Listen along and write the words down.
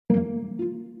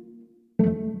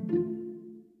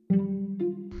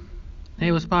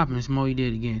Hey, what's poppin'? It's Mo. You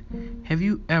did it again. Have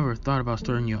you ever thought about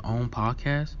starting your own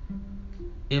podcast?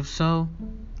 If so,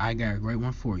 I got a great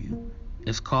one for you.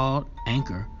 It's called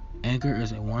Anchor. Anchor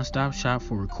is a one-stop shop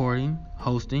for recording,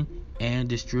 hosting, and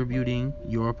distributing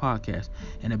your podcast.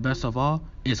 And the best of all,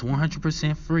 it's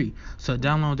 100% free. So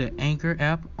download the Anchor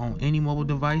app on any mobile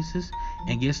devices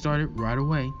and get started right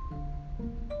away.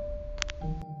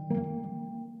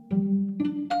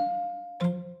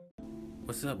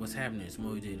 What's up? What's happening? It's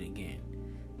Mo. You did it again.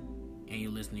 And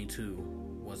you're listening to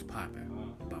What's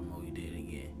Poppin' by Mo. You did it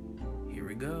again. Here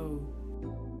we go.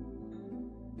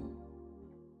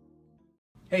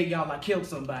 Hey y'all, I killed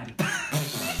somebody.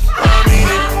 I mean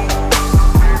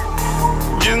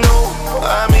it. You know,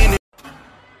 I mean it.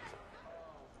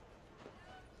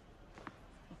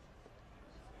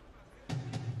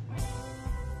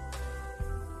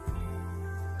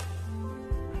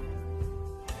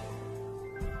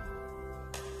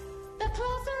 The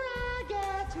closer I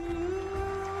get to you,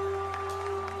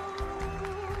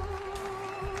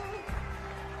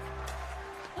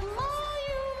 the more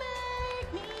you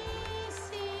make me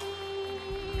see.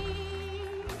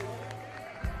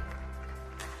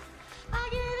 I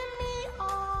give me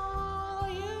all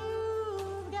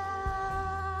you've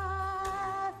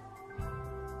got.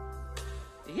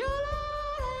 Your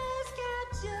love has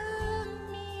captured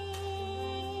me.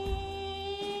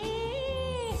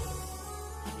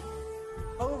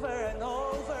 Over and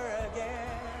over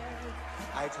again,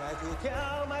 I try to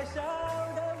tell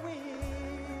myself that we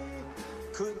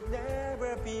could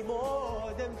never be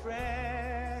more than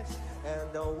friends.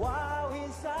 And while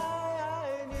inside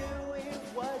I knew it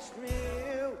was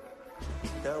real,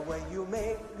 the way you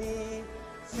make me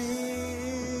feel.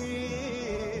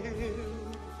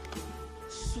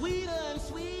 Sweeter and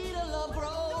sweeter love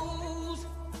grows,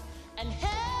 and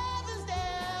heaven's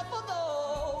there for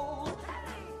those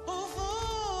who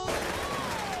fall.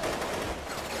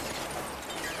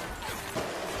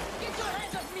 Get your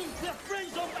hands off me! The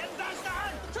friends of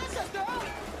Bandastan! Princess girl!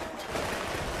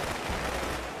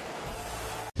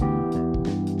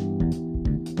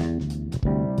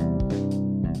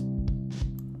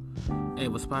 Hey,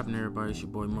 what's poppin', everybody? It's your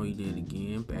boy Mo. You did it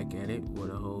again. Back at it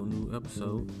with a whole new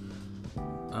episode.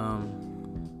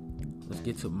 Let's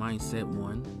get to Mindset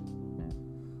 1.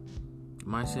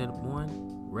 Mindset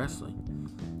 1, wrestling.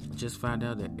 I just found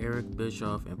out that Eric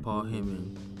Bischoff and Paul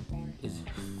Heyman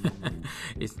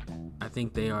I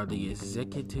think they are the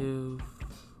executive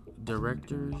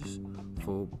directors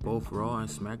for both Raw and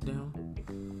SmackDown.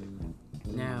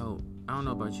 Now, I don't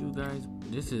know about you guys,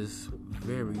 this is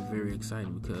very, very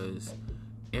exciting because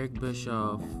Eric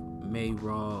Bischoff made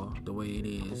Raw the way it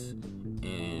is,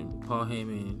 and Paul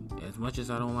Heyman, as much as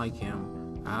I don't like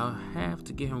him, I'll have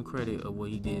to give him credit of what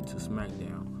he did to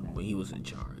SmackDown when he was in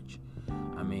charge.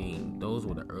 I mean, those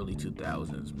were the early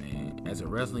 2000s, man. As a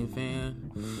wrestling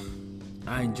fan,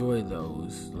 I enjoy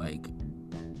those. Like,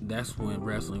 that's when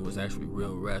wrestling was actually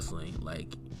real wrestling.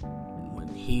 Like,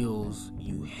 when heels,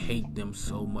 you hate them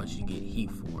so much you get heat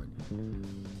for it.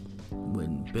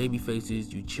 When baby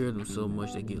faces, you cheer them so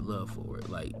much they get love for it.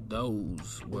 Like,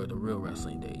 those were the real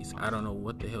wrestling days. I don't know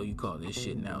what the hell you call this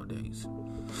shit nowadays.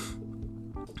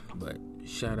 But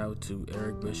shout out to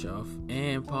Eric Bischoff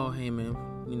and Paul Heyman,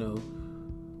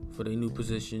 for their new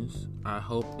positions. I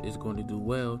hope it's going to do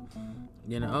well.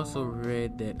 Then I also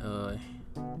read that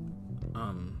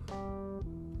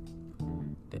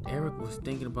that Eric was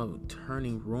thinking about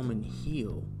turning Roman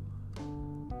heel.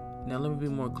 Now let me be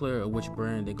more clear of which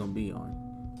brand they're going to be on.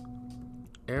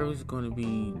 Eric's going to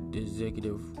be the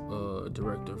executive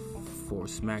director for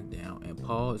SmackDown, and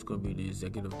Paul is going to be the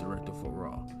executive director for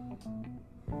Raw.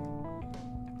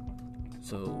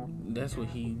 So that's what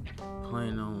he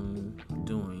planning on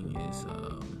doing, is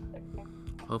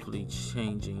hopefully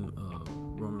changing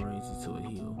Roman Reigns into a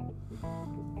heel.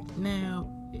 Now,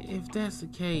 if that's the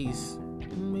case,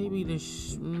 maybe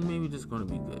this going to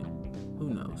be good. Who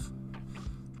knows?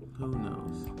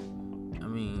 I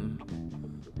mean,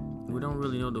 we don't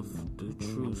really know the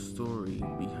true story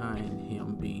behind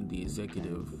him being the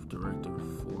executive director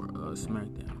for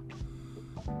SmackDown.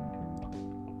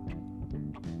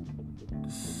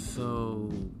 So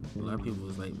a lot of people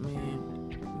was like, man,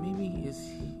 maybe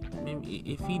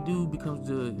if he becomes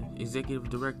the executive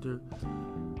director,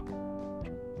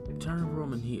 turn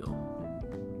Roman heel.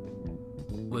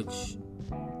 Which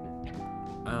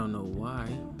I don't know why.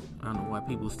 I don't know why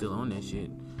people are still on that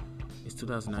shit. It's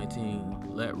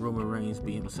 2019. Let Roman Reigns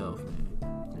be himself, man.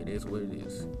 It is what it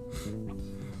is. It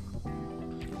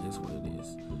is what it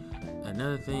is.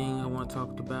 Another thing I want to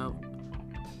talk about,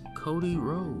 Cody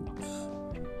Rhodes.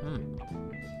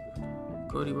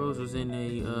 Cody Rhodes was in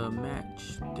a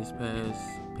match this past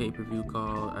pay-per-view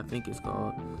I think it's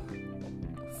called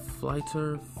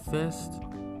Flighter Fest.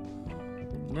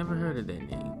 Never heard of that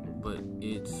name, but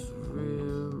it's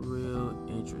real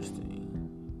interesting.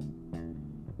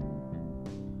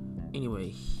 Anyway,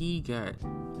 he got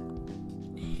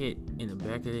hit in the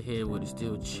back of the head with a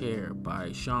steel chair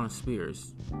by Shawn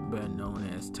Spears, better known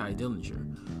as Ty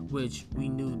Dillinger, which we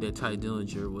knew that Ty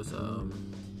Dillinger was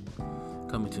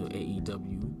coming to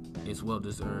AEW. It's well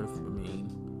deserved. I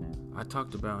mean, I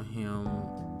talked about him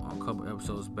on a couple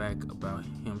episodes back about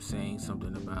him saying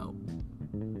something about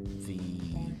the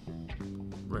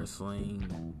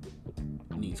wrestling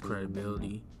needs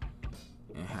credibility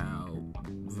and how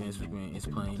Vince McMahon is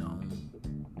playing on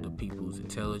the people's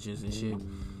intelligence and shit.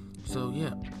 So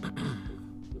yeah,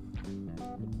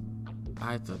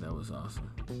 I thought that was awesome.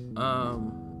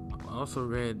 I also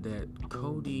read that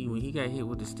Cody, when he got hit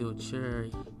with the steel chair,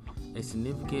 a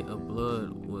significant of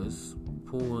blood was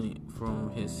pulling from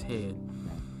his head,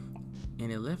 and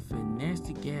it left a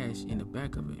nasty gash in the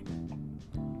back of it.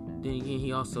 Then again,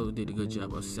 he also did a good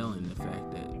job of selling the fact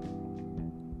that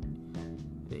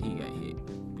he got hit,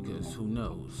 because who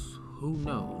knows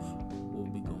what will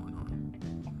be going on.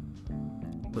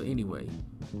 But anyway,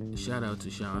 shout out to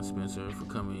Shawn Spencer for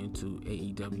coming into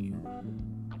AEW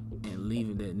and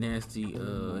leaving that nasty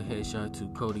headshot to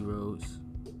Cody Rhodes.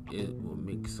 It will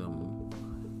make some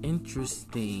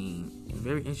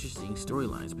very interesting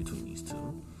storylines between these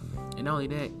two. And not only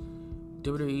that,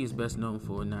 WWE is best known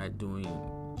for not doing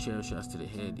chair shots to the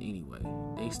head anyway.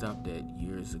 They stopped that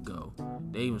years ago.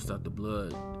 They even stopped the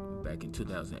blood back in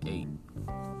 2008.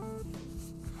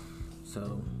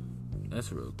 So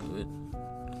that's real good.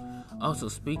 Also,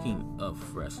 speaking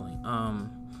of wrestling,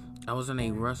 I was on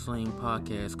a wrestling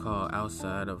podcast called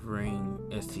Outside of Ring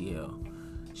STL.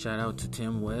 Shout out to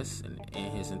Tim West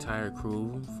and his entire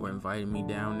crew for inviting me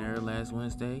down there last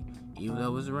Wednesday, even though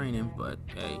it was raining, but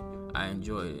hey, I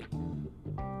enjoyed it.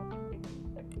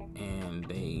 And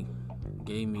they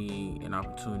gave me an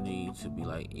opportunity to be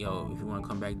like, yo, if you want to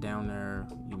come back down there,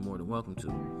 you're more than welcome to.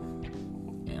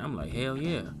 And I'm like, hell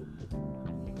yeah,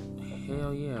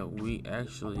 we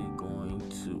actually going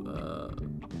to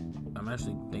I'm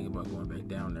actually thinking about going back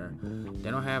down there.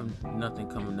 They don't have nothing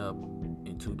coming up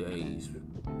in 2 days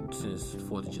since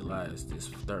 4th of July is this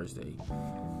Thursday.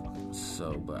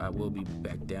 So, but I will be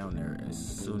back down there as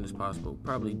soon as possible,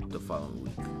 probably the following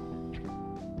week.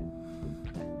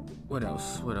 What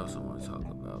else I want to talk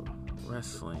about?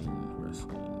 Wrestling.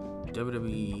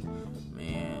 WWE,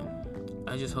 man,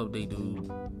 I just hope they do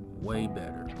way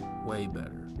better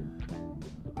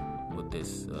with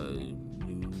this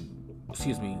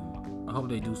I hope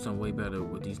they do some way better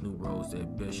with these new roles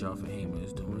that Bischoff and Heyman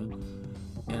is doing.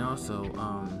 And also,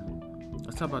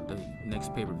 let's talk about the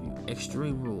next pay-per-view,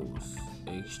 Extreme Rules.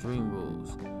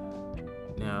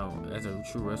 Now, as a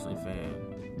true wrestling fan,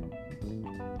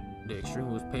 the Extreme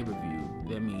Rules pay-per-view,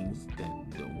 that means that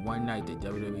the one night that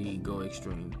WWE go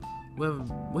extreme,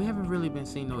 we haven't really been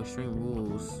seeing no Extreme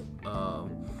Rules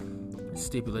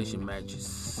stipulation matches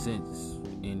since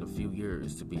in a few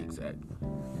years, to be exact.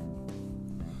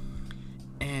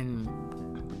 And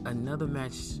another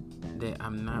match that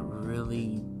I'm not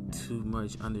really too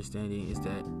much understanding is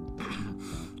that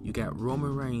you got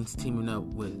Roman Reigns teaming up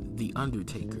with The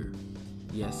Undertaker.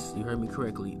 Yes, you heard me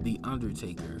correctly, The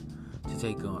Undertaker, to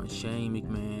take on Shane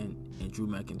McMahon and Drew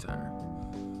McIntyre.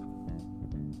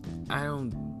 I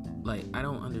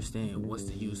don't understand what's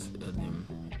the use of them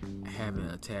having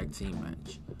a tag team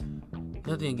match.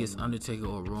 Nothing against Undertaker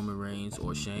or Roman Reigns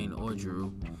or Shane or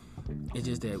Drew. It's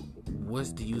just that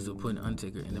what's the use of putting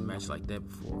Undertaker in a match like that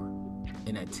before?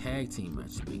 In a tag team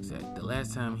match, to be exact. The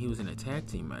last time he was in a tag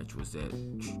team match was at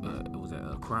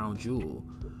Crown Jewel,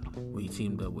 where he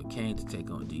teamed up with Kane to take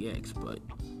on DX. But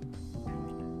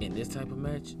in this type of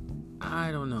match,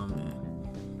 I don't know, man.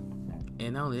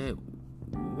 And not only that,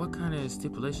 what kind of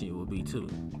stipulation it will be too?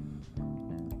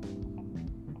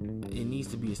 It needs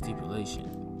to be a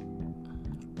stipulation.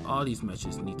 All these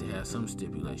matches need to have some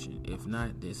stipulation. If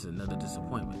not, it's another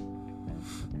disappointment.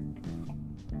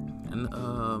 And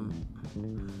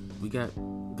we got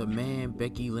the man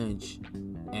Becky Lynch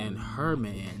and her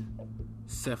man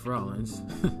Seth Rollins,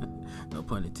 no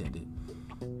pun intended,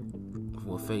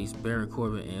 will face Baron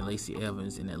Corbin and Lacey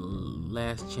Evans in a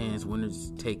last chance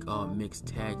winners take all mixed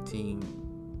tag team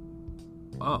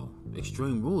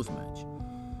Extreme Rules match.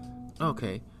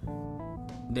 Okay,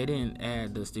 they didn't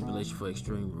add the stipulation for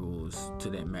Extreme Rules to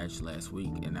that match last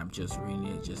week, and I'm just reading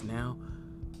it just now.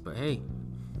 But hey,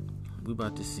 we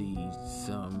about to see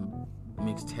some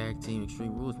mixed tag team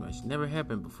Extreme Rules match. Never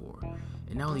happened before.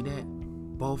 And not only that,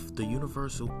 both the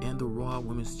Universal and the Raw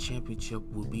Women's Championship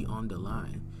will be on the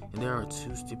line. And there are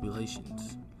two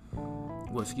stipulations.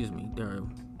 Well, excuse me, there are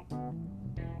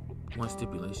one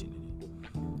stipulation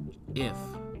in it. If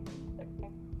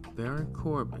Baron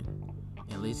Corbin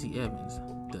and Lacey Evans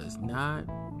does not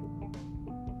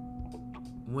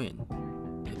win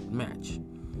the match,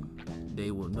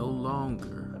 they will no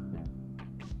longer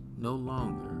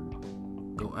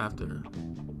go after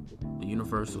the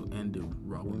Universal and the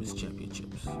Raw Women's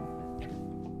Championships.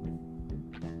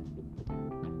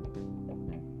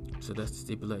 So that's the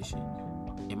stipulation.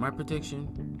 In my prediction,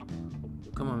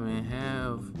 come on, man,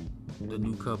 have the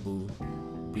new couple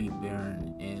beat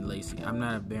Baron and Lacey. I'm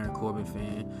not a Baron Corbin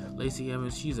fan. Lacey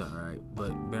Evans, she's alright,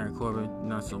 but Baron Corbin,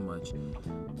 not so much.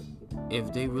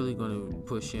 If they really gonna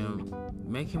push him,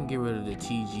 make him get rid of the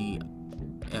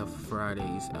TGF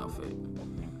Fridays outfit.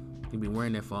 He's been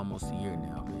wearing that for almost a year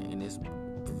now, man, and it's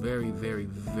very, very,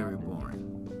 very boring.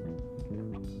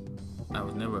 I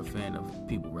was never a fan of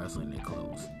people wrestling in their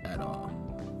clothes at all.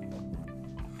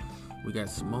 We got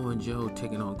Samoa Joe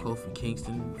taking on Kofi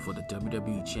Kingston for the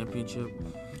WWE Championship.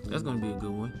 That's going to be a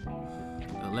good one.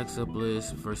 Alexa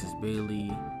Bliss versus Bayley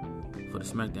for the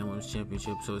SmackDown Women's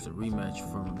Championship. So it's a rematch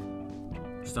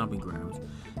from Stomping Grounds.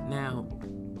 Now,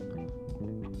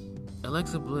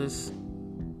 Alexa Bliss.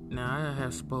 Now I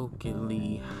have spoken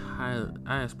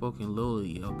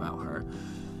lowly about her,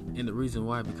 and the reason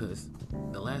why, because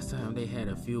the last time they had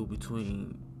a feud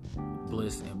between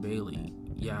Bliss and Bayley,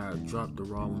 dropped the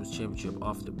Raw Women's Championship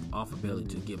off of Bayley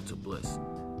to give to Bliss,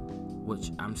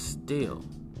 which I'm still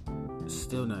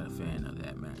not a fan of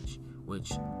that match.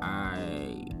 Which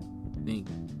I think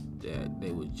that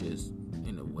they were just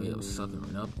in a way of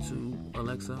sucking up to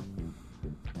Alexa.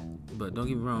 But don't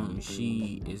get me wrong,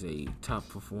 she is a top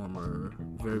performer,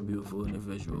 very beautiful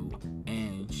individual,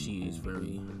 and she is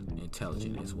very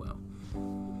intelligent as well.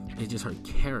 It's just her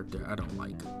character I don't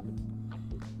like.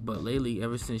 But lately,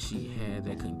 ever since she had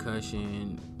that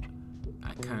concussion,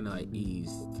 I kind of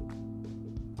eased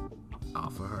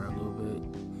off of her a little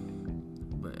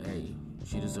bit. But hey,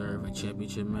 she deserved a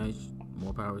championship match.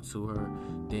 More power to her.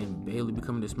 Then Bayley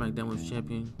becoming the SmackDown Women's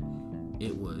Champion.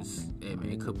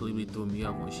 It completely threw me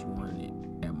off when she won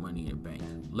it at Money in the Bank,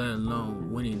 let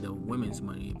alone winning the Women's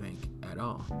Money in the Bank at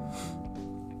all.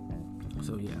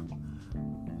 So yeah.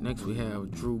 Next we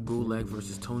have Drew Gulak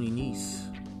versus Tony Nese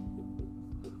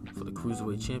for the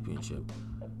Cruiserweight Championship.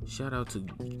 Shout out to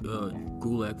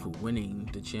Gulak for winning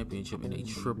the championship in a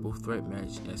triple threat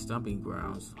match at Stomping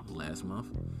Grounds last month.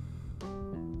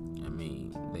 I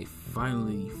mean, they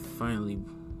finally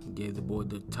gave the boy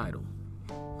the title.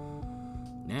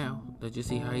 Now, let's just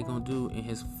see how he's going to do in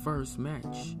his first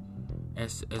match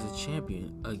as a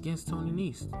champion against Tony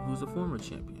Nese, who's a former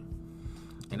champion.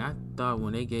 And I thought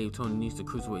when they gave Tony Nese the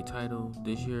Cruiserweight title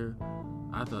this year,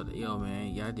 I thought, yo,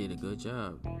 man, y'all did a good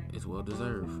job. It's well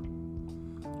deserved.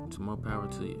 Some more power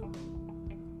to you.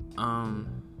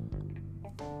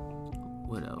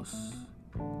 What else?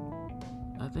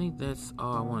 I think that's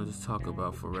all I wanted to talk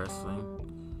about for wrestling.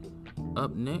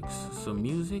 Up next, some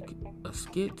music, a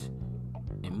skit,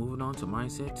 and moving on to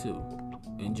Mindset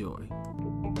 2. Enjoy.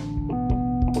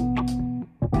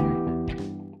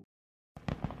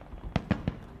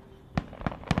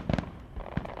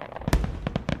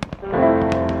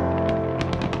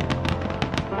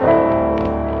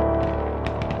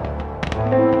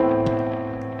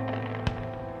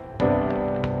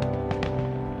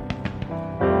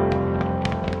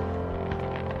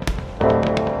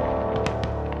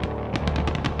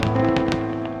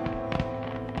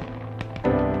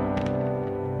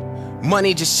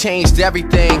 Money just changed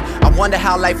everything. I wonder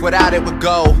how life without it would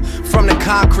go. From the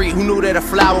concrete, who knew that a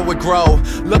flower would grow?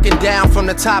 Looking down from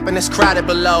the top and it's crowded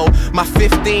below. My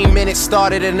 15 minutes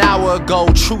started an hour ago.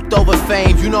 Truth over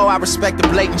fame, you know I respect the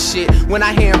blatant shit. When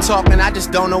I hear him talking, I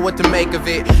just don't know what to make of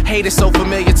it. Hate is so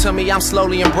familiar to me, I'm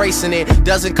slowly embracing it.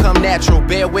 Doesn't come natural,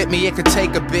 bear with me, it could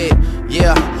take a bit.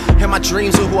 Yeah, and my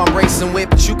dreams are who I'm racing with,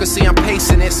 but you can see I'm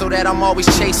pacing it so that I'm always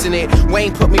chasing it.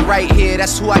 Wayne put me right here,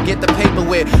 that's who I get the paper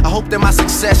with. I hope that my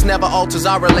success never alters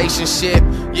our relationship.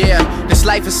 Yeah, this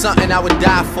life is something I would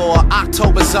die for.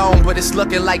 October's on, but it's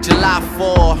looking like July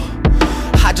 4.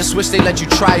 I just wish they let you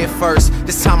try it first.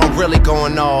 This time I'm really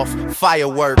going off.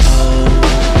 Fireworks.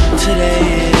 Oh,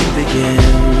 today it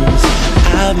begins.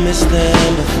 I've missed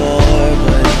them before,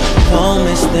 but won't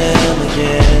miss them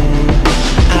again.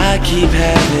 I keep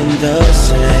having the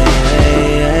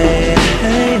same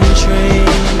dream,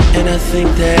 and I think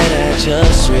that I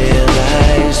just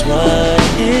realized what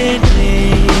it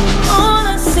means. All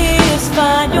I see is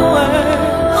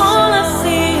fireworks. All I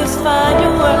see is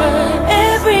fireworks.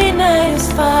 Every night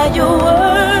is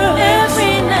fireworks.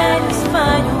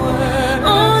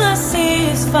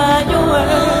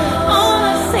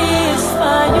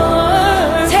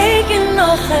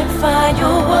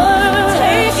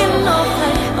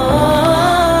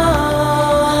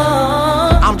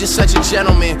 just such a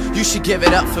gentleman, you should give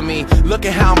it up for me. Look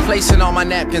at how I'm placing all my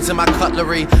napkins and my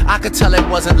cutlery. I could tell it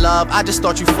wasn't love, I just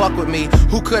thought you fuck with me.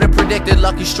 Who could've predicted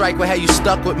lucky strike would have you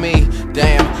stuck with me?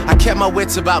 Damn, I kept my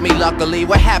wits about me luckily.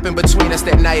 What happened between us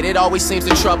that night, it always seems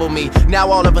to trouble me. Now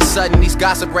all of a sudden these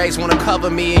gossip rags wanna cover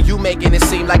me, and you making it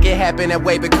seem like it happened that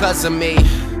way because of me.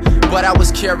 But I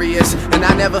was curious, and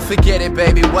I never forget it,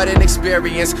 baby, what an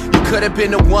experience. You could have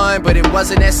been the one, but it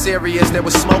wasn't that serious. There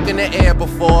was smoke in the air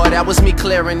before, that was me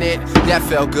clearing it. That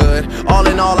felt good. All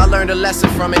in all, I learned a lesson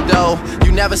from it though.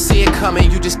 You never see it coming,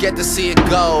 you just get to see it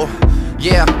go.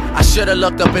 Yeah, I should've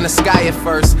looked up in the sky at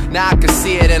first. Now I can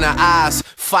see it in her eyes,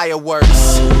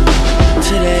 fireworks.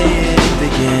 Today it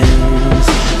begins.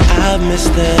 I've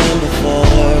missed them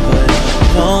before, but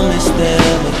won't miss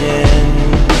them again.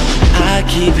 I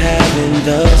keep having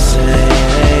the same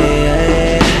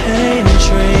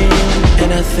dream,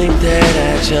 and I think that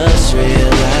I just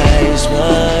realized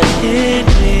what it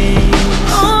means.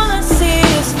 All I see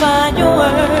is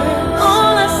fireworks.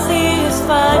 All I see is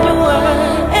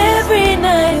fireworks. Every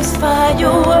night is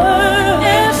fireworks.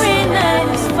 Every night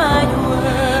is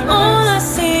fireworks. All I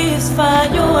see is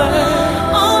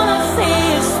fireworks. All I see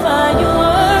is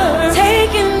fireworks.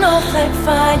 Taking off like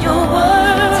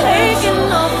fireworks.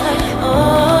 Taking off like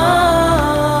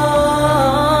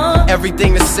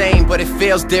Everything the same, but it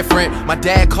feels different. My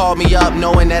dad called me up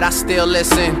knowing that I still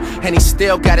listen, and he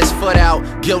still got his foot out,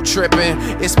 guilt tripping.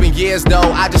 It's been years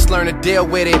though, I just learned to deal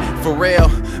with it, for real.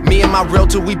 Me and my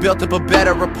realtor, we built up a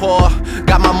better rapport.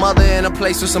 Got my mother in a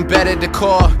place with some better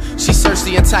decor. She searched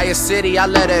the entire city, I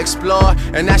let her explore,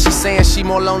 and now she's saying she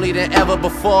more lonely than ever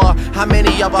before. How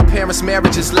many of our parents'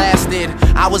 marriages lasted?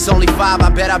 I was only 5, I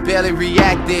bet I barely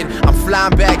reacted. I'm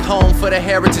flying back home for the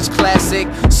Heritage Classic,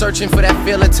 searching for that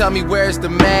feeling, tell me where's the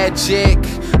magic?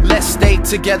 Let's stay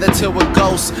together till we're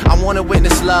ghosts. I wanna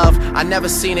witness love, I never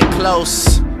seen it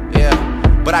close. Yeah,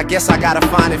 but I guess I gotta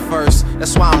find it first.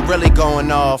 That's why I'm really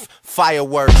going off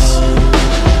fireworks.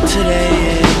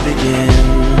 Today it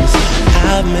begins.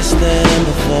 I've missed them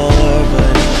before,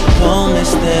 but won't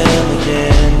miss them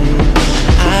again.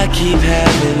 I keep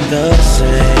having the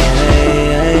same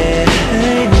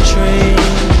dream,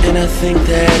 and I think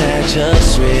that I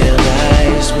just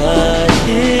realized what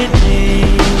it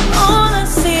means. all I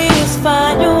see is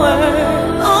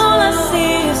fireworks. All I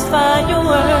see is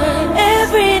fireworks.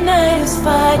 Every night is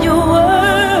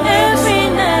fireworks. Every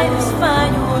night is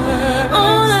fireworks.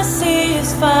 All I see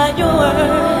is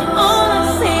fireworks. All I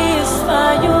see is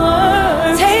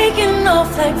fireworks. Taking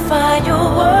off like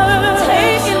fireworks.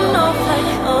 Taking off like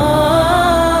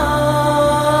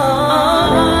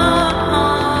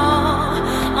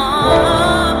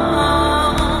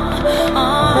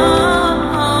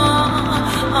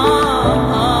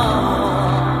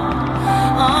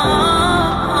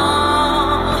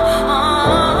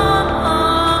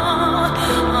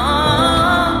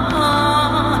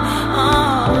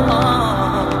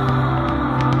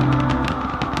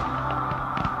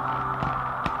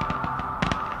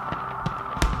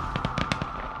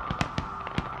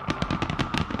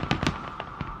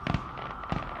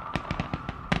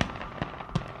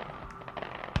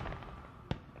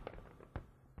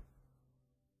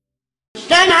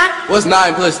What's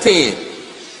 9 plus 10?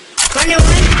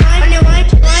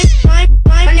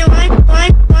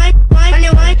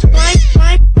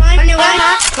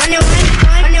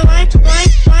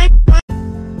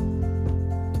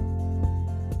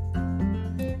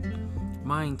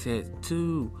 Mind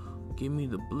tattoo, give me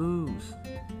the blues.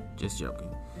 Just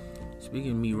joking.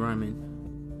 Speaking of me rhyming,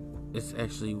 it's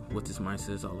actually what this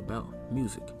mindset is all about.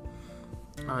 Music.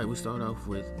 Alright, we start off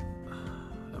with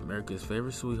America's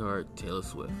favorite sweetheart, Taylor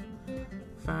Swift.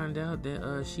 Found out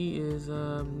that she is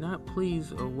not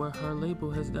pleased with what her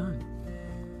label has done.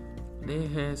 They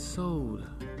had sold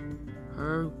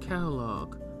her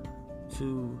catalog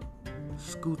to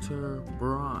Scooter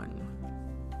Braun.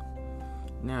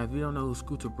 Now, if you don't know who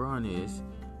Scooter Braun is,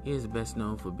 he is best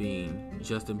known for being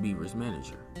Justin Bieber's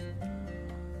manager.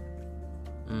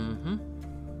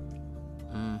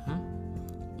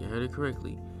 You heard it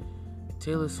correctly.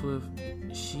 Taylor Swift,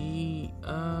 she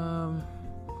kind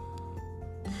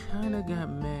of got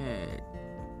mad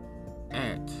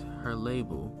at her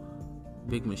label,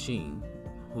 Big Machine,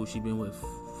 who she been with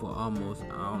for almost,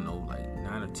 I don't know, like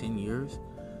 9 or 10 years,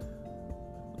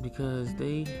 because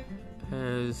they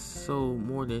has sold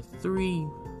more than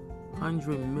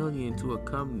 $300 million to a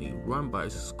company run by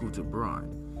Scooter Braun.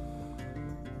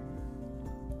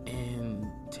 And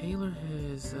Taylor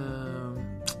has,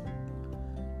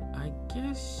 I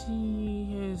guess she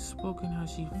has spoken how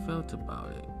she felt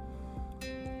about it.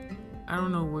 I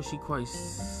don't know what she quite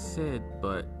said,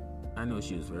 but I know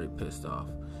she was very pissed off.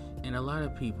 And a lot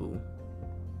of people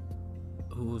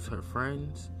who's her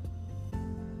friends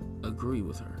agree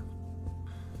with her.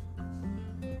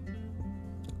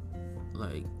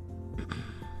 Like,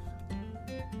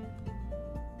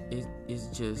 it's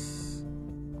just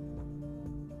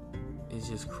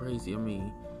crazy. I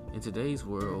mean, in today's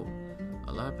world,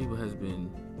 a lot of people has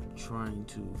been trying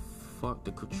to fought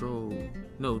to control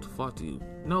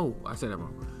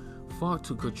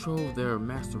their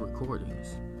master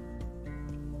recordings.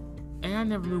 And I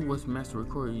never knew what master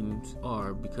recordings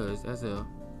are, because as a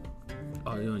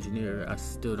audio engineer, I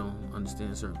still don't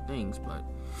understand certain things. But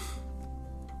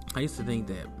I used to think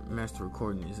that master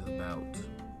recording is about,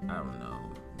 I don't know,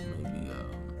 maybe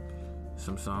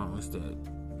some songs that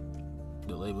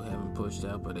the label haven't pushed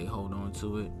out but they hold on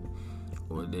to it,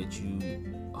 or that you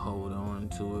hold on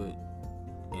to it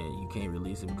and you can't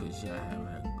release it because you have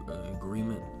an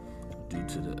agreement due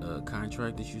to the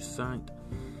contract that you signed.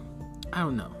 I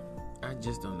don't know. I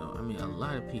just don't know. I mean, a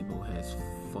lot of people has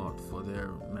fought for their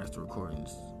master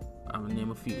recordings. I'm gonna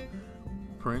name a few: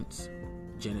 Prince,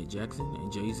 Janet Jackson,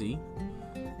 and Jay-Z,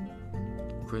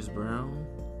 Chris Brown,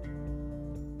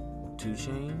 2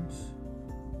 Chainz,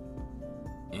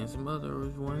 and some other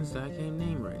ones that I can't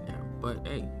name right now. But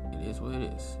hey, it is what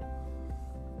it is.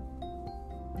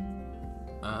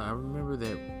 I remember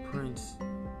that Prince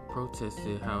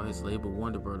protested how his label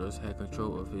Warner Brothers had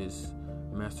control of his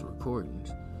master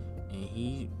recordings, and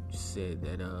he said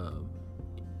that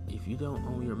if you don't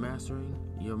own your mastering,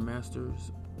 your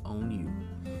masters own you.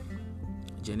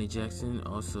 Janet Jackson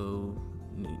also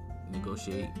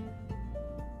negotiated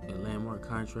a landmark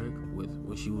contract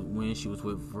when she was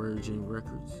with Virgin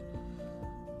Records,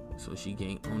 so she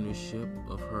gained ownership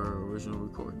of her original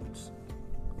recordings.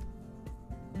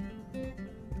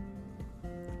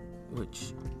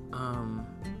 Which,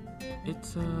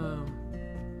 it's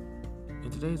in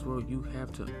today's world, you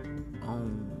have to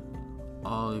own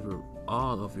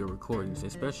all of your recordings,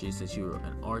 especially since you're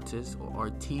an artist or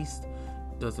artiste.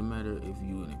 Doesn't matter if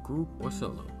you're in a group or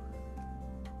solo.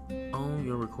 Own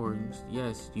your recordings.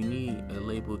 Yes, you need a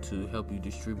label to help you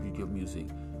distribute your music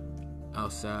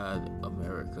outside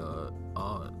America,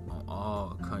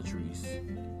 all countries,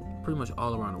 pretty much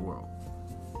all around the world.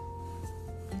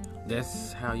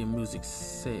 That's how your music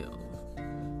sells.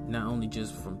 Not only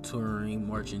just from touring,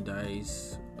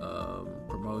 merchandise,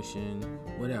 promotion,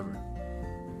 whatever.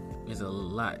 It's a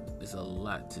lot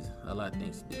of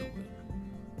things to deal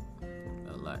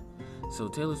with. A lot. So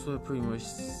Taylor Swift pretty much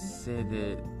said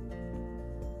that.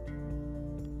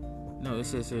 No, it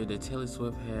says here that Taylor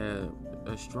Swift had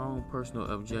a strong personal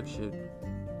objection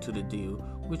to the deal,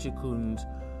 which includes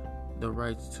the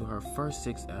rights to her first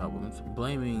 6 albums,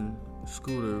 blaming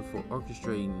Scooter for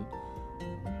orchestrating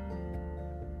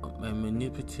a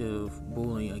manipulative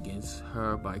bullying against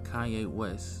her by Kanye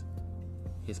West,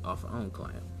 his off-own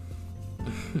client.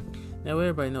 Now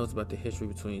everybody knows about the history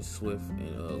between Swift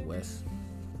and West.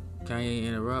 Kanye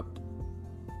interrupt.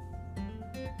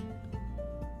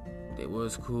 They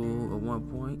was cool at one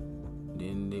point,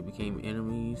 then they became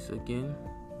enemies again,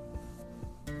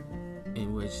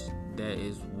 in which that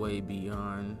is way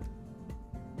beyond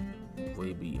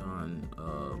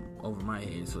over my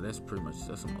head. So that's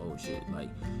some old shit. Like,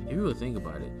 if you really think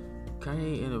about it,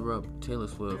 Kanye interrupt Taylor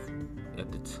Swift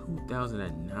at the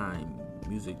 2009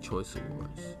 Music Choice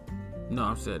Awards. No,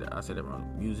 I said that wrong.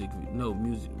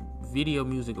 Video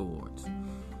Music Awards.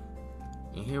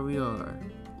 And here we are,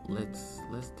 less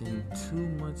than 2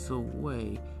 months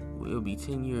away. It'll be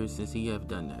 10 years since he have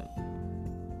done that.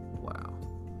 Wow.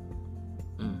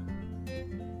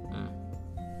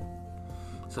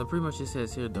 So pretty much it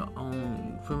says here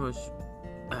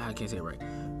I can't say it right.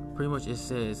 Pretty much it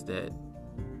says that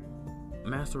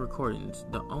Master Recordings,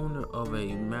 the owner of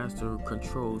a master,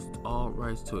 controls all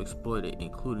rights to exploit it,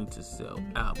 including to sell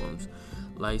albums,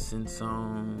 license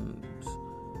songs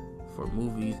for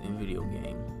movies and video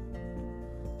games.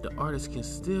 The artist can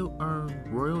still earn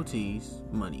royalties,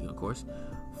 money of course,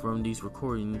 from these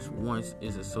recordings once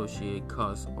its associated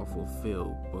costs are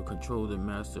fulfilled, but control the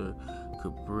master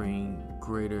could bring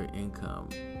greater income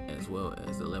as well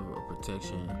as the level of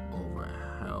protection over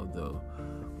how the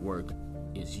work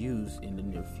is used in the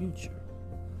near future.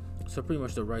 So pretty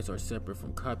much the rights are separate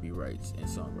from copyrights and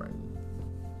songwriting.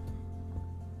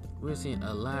 We're seeing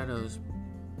a lot of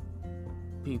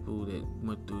people that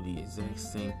went through the exact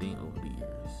same thing over the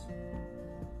years.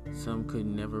 Some could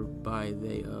never buy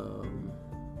their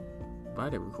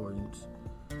recordings.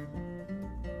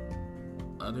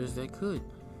 Others that could.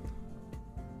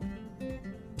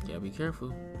 Gotta be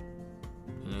careful.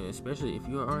 Especially if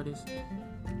you're an artist,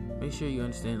 make sure you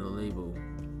understand the label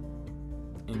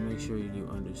and make sure you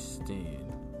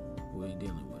understand what they're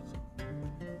dealing with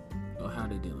or how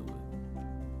they're dealing with it.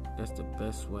 That's the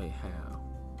best way. How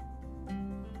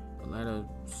a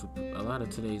lot of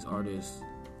today's artists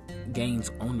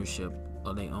gains ownership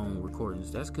of their own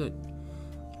recordings. That's good.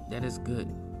 That is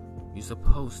good. You're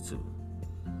supposed to.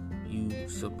 You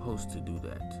supposed to do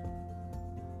that.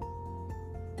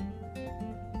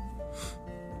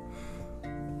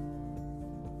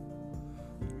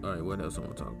 Alright, what else I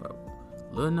want to talk about?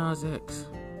 Lil Nas X.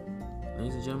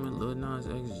 Ladies and gentlemen, Lil Nas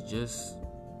X just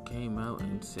came out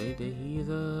and said that he is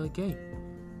gay.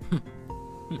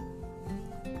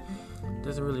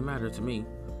 Doesn't really matter to me.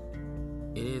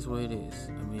 It is what it is.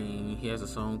 I mean, he has a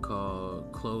song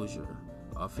called Closure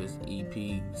off his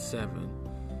EP 7.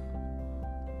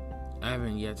 I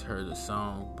haven't yet heard the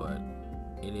song, but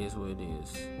it is what it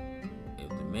is.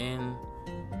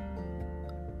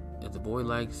 If the boy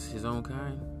likes his own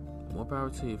kind, more power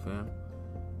to you, fam.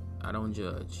 I don't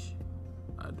judge.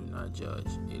 I do not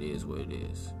judge. It is what it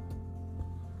is.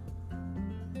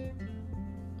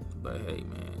 But hey,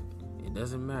 man, it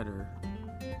doesn't matter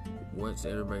what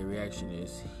everybody's reaction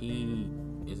is. He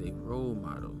is a role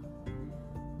model.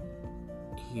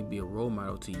 He can be a role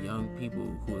model to young people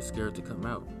who are scared to come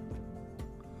out.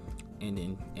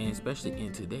 And especially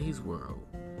in today's world,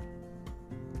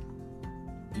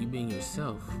 you being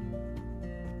yourself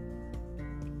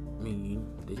mean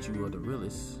that you are the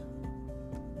realest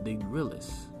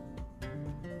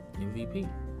MVP.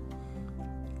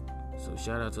 So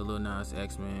shout out to Lil Nas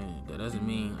X, man. That doesn't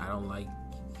mean I don't like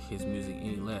his music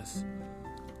any less.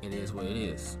 It is what it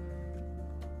is.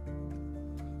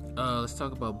 Let's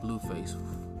talk about Blueface.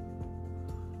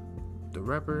 The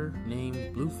rapper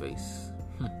named Blueface.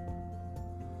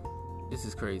 This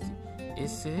is crazy. It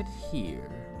said here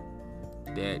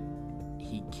that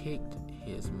he kicked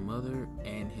his mother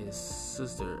and his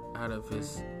sister out of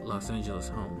his Los Angeles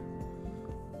home.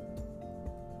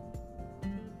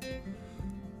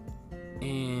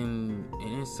 And an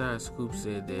inside scoop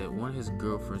said that one of his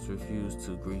girlfriends refused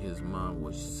to greet his mom,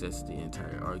 which sets the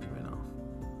entire argument off.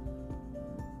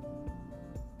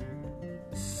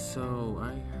 So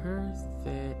I heard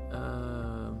that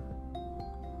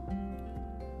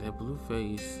that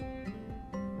Blueface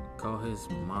called his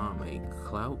mom a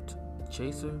clout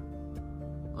chaser.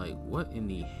 Like, what in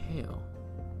the hell?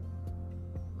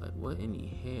 Like, what in the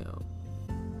hell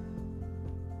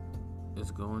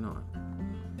is going on?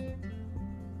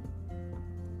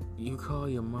 You call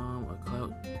your mom a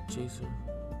clout chaser?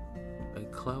 A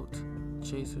clout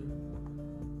chaser?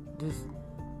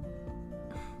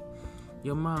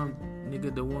 Your mom,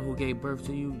 nigga, the one who gave birth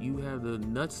to you, you have the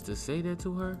nuts to say that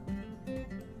to her?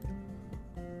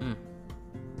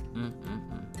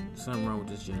 Something wrong with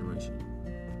this generation.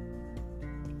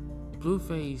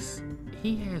 Blueface,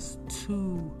 he has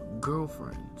 2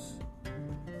 girlfriends.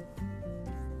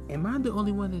 Am I the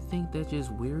only one that think that's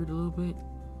just weird a little bit?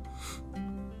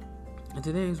 In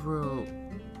today's world,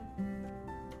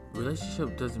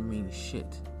 relationship doesn't mean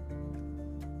shit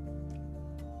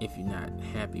if you're not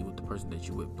happy with the person that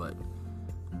you're with. But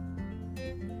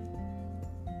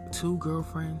 2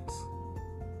 girlfriends?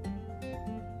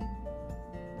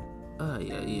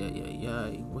 Yeah.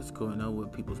 What's going on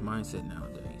with people's mindset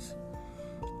nowadays?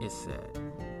 It's sad.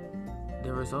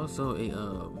 There was also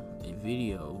a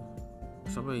video.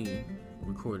 Somebody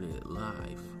recorded it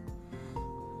live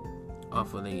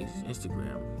off of their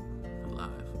Instagram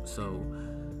live. So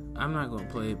I'm not gonna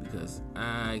play it because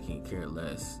I can care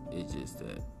less. It's just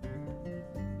that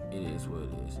it is what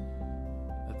it is.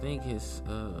 I think his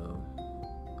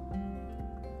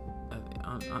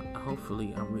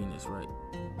hopefully I'm reading this right.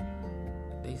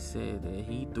 They said that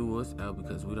he threw us out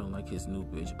because we don't like his new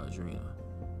bitch Adrena,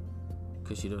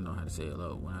 because she don't know how to say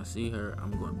hello. When I see her,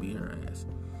 I'm gonna beat her ass.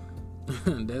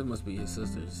 That must be his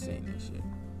sister saying that shit.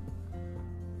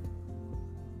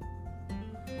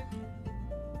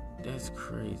 That's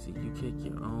crazy. You kick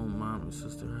your own mom and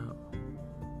sister out.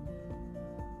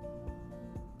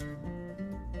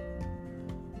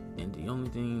 And the only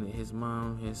thing that his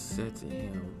mom has said to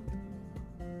him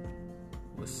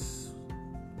was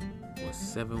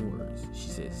 7 words. She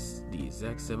says the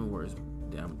exact 7 words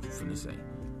that I'm finna say.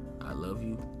 I love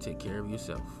you. Take care of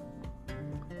yourself.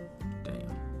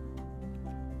 Damn.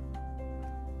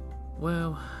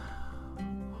 Well,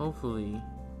 hopefully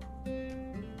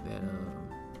that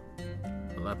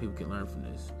a lot of people can learn from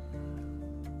this.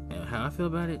 And how I feel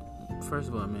about it, first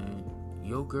of all, man,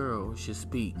 your girl should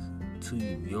speak to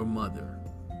your mother,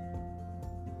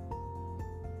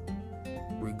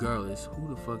 regardless who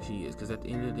the fuck she is. Because at the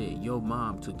end of the day, your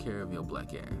mom took care of your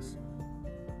black ass.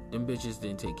 Them bitches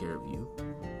didn't take care of you.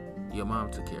 Your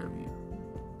mom took care of you.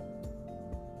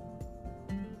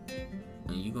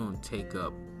 and you gonna take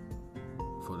up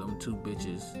for them two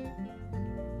bitches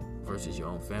versus your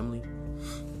own family?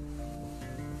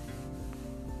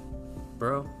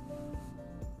 Bro,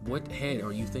 what head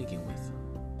are you thinking with?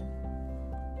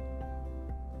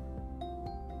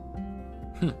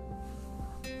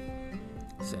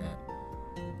 Sad.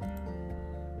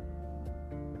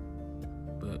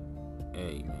 But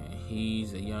hey, man,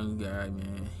 he's a young guy,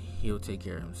 man. He'll take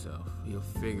care of himself. He'll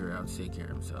figure out to take care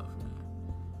of himself, man.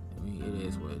 I mean, it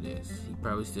is what it is. He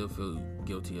probably still feel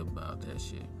guilty about that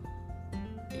shit.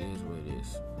 It is what it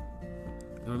is.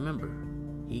 And remember,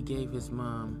 he gave his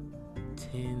mom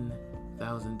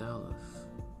 $10,000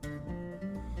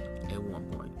 at one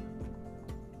point.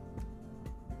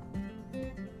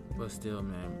 But still,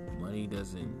 man, money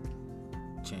doesn't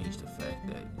change the fact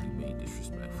that you being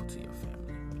disrespectful to your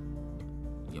family.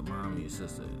 Your mom and your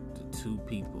sister, the two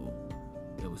people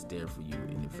that was there for you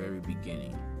in the very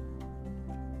beginning.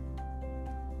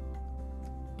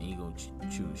 And you gonna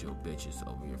choose your bitches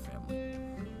over your family.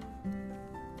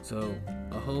 So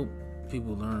I hope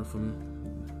people learn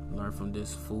from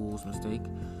this fool's mistake.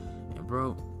 And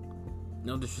bro,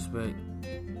 no disrespect,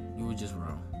 you were just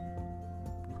wrong.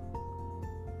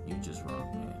 You just wrong,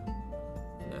 man.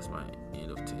 And that's my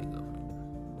end of takeover.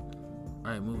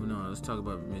 Alright, moving on. Let's talk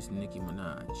about Miss Nicki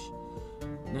Minaj.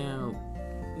 Now,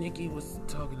 Nicki was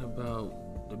talking about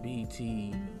the BET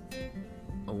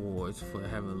Awards for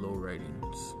having low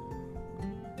ratings.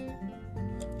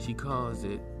 She calls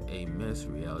it a mess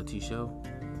reality show.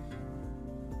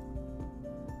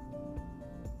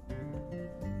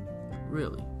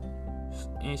 Really?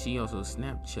 And she also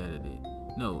Snapchatted it.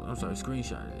 No, I'm sorry,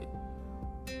 screenshotted it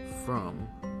from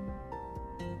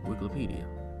Wikipedia.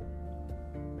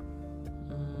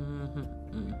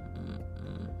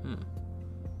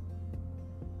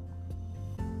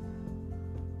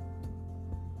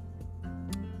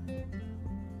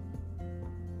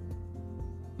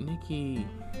 Nicki,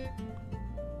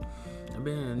 I've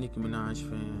been a Nicki Minaj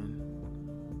fan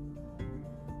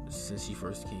since she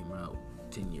first came out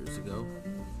 10 years ago.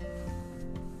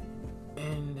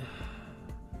 And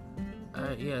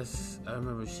yes, I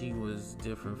remember she was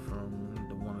different from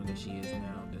the woman that she is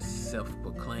now, the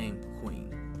self-proclaimed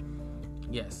queen.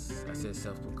 Yes, I said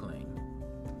self-proclaimed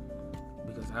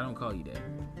because I don't call you that.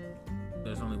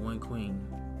 There's only one queen,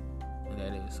 and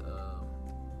that is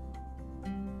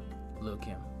Lil'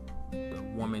 Kim, the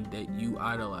woman that you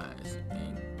idolize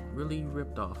and really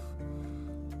ripped off.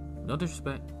 No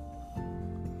disrespect.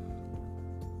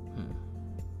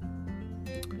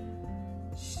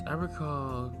 I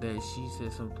recall that she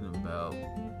said something about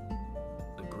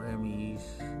the Grammys,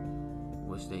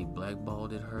 which they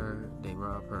blackballed her. They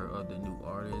robbed her of the new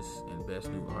artist and best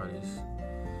new artist.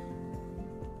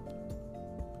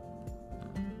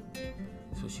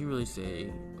 So she really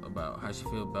said about how she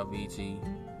feel about BET.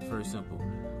 Very simple.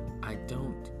 I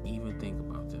don't even think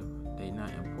about them. They're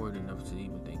not important enough to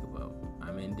even think about.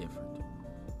 I'm indifferent.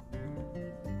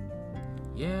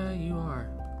 Yeah, you are.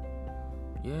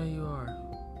 Yeah, you are.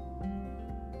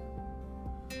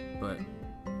 But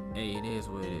hey, it is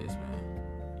what it is,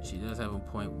 man. She does have a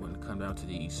point when it comes down to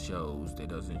these shows that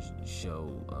doesn't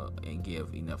show and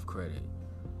give enough credit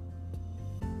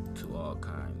to all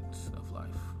kinds of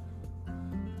life,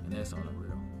 and that's on the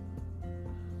real.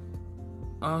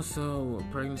 Also,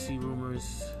 pregnancy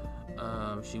rumors.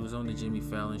 She was on the Jimmy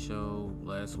Fallon show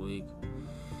last week,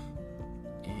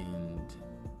 and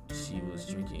she was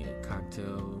drinking a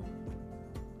cocktail.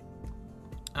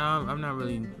 I'm not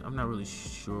really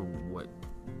sure what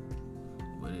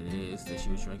it is that she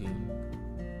was drinking.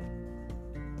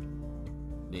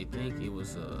 They think it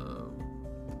was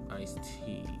iced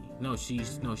tea. No, she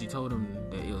told him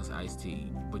that it was iced tea,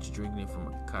 but you're drinking it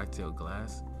from a cocktail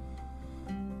glass.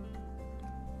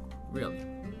 Really?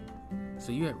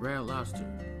 So you at Red Lobster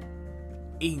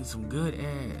eating some good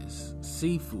ass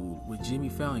seafood with Jimmy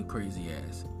Fallon crazy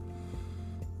ass.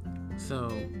 So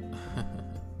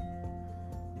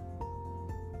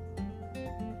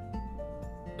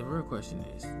the real question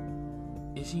is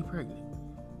she pregnant?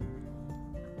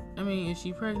 I mean, if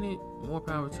she pregnant, more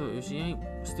power to her. If she ain't,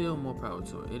 still more power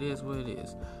to her. It is what it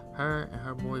is. Her and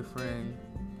her boyfriend,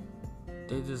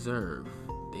 they deserve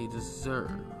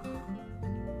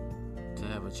to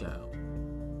have a child.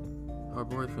 Her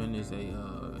boyfriend is a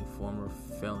former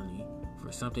felony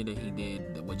for something that he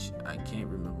did, which I can't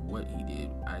remember what he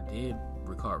did. I did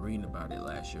recall reading about it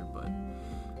last year, but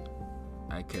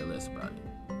I care less about it.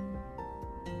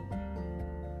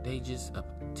 They just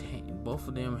obtained, both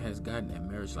of them has gotten a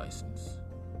marriage license,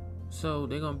 so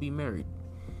they're gonna be married.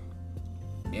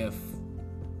 If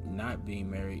not being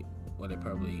married, well, they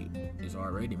probably is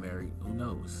already married. Who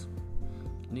knows?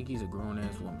 Nikki's a grown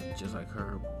ass woman, just like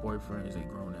her boyfriend is a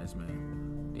grown ass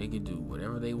man. They can do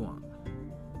whatever they want.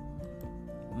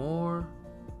 More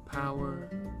power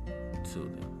to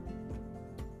them.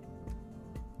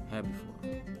 Happy for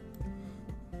them.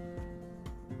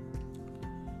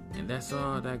 And that's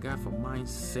all that I got for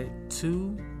Mindset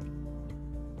 2.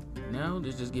 Now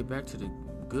let's just get back to the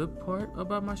good part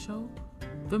about my show,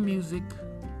 the music.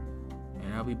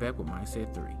 And I'll be back with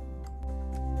Mindset 3.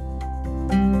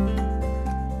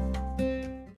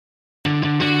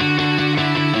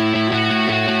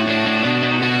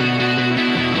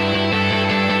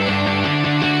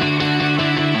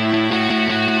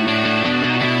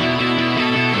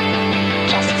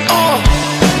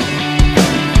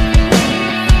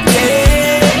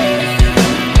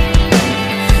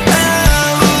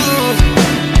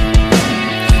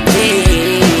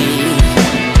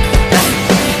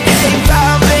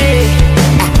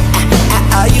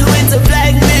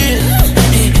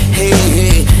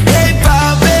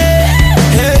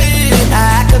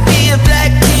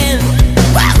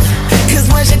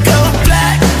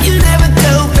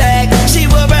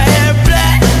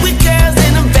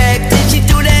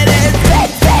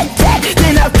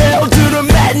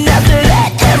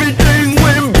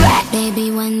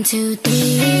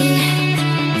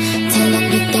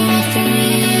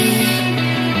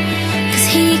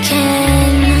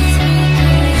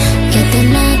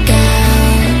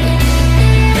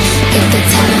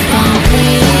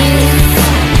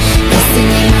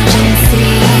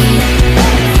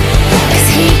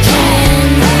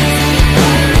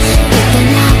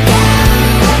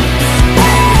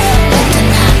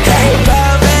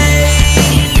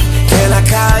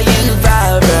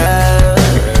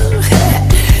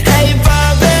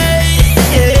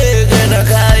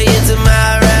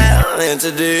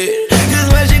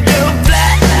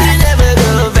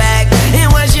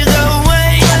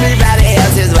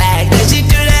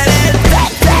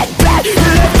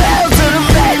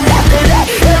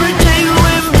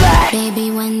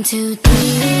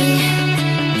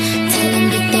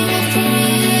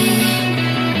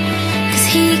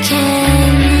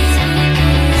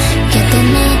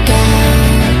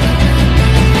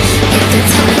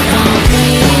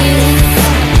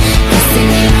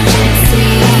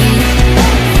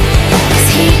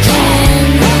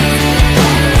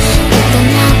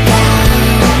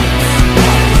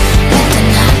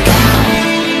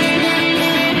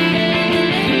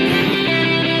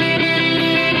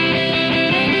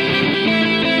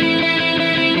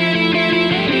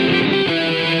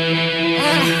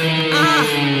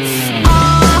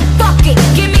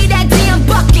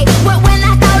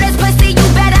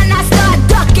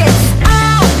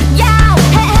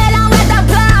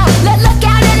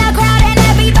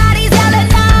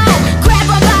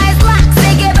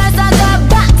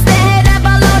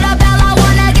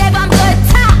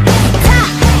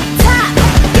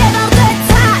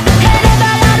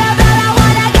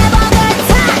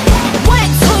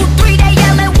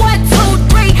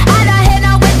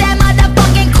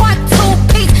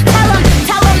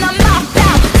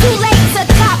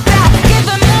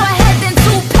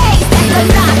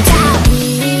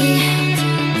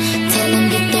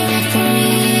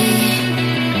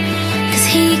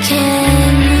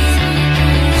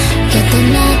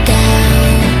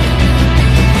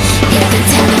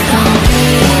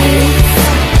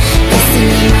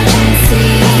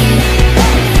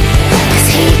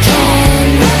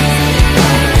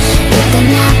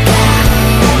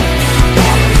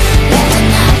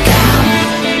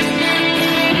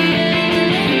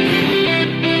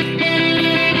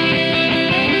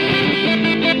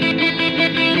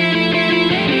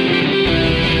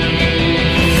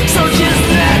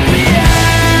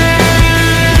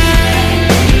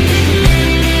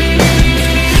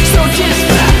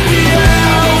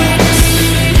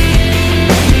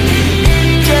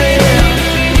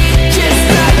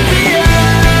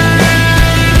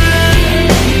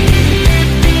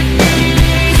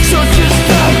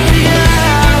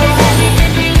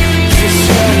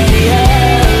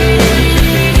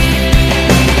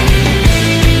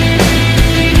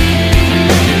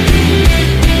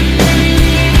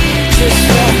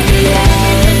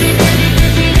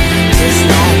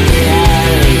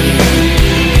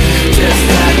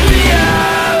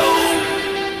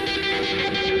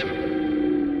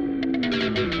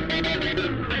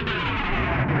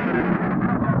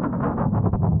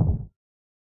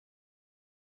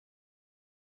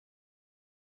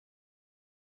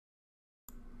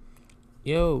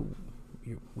 Yo,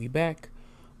 we back.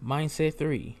 Mindset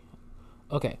 3.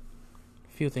 Okay,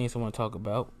 a few things I want to talk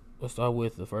about. Let's start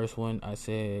with the first one. I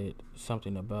said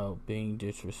something about being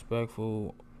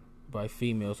disrespectful by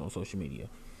females on social media.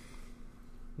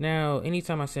 Now,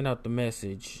 anytime I send out the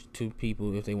message to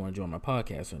people if they want to join my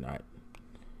podcast or not,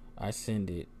 I send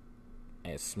it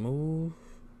as smooth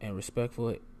and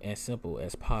respectful and simple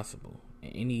as possible in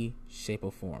any shape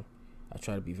or form. I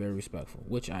try to be very respectful,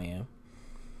 which I am.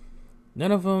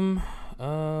 None of them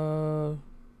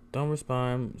don't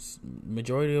respond.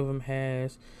 Majority of them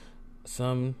has.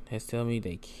 Some has told me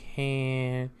they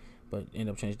can, but end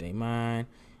up changing their mind.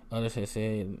 Others have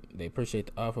said they appreciate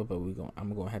the offer, but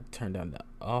I'm gonna have to turn down the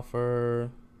offer.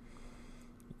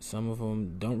 Some of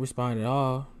them don't respond at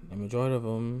all. The majority of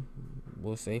them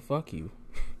will say "fuck you."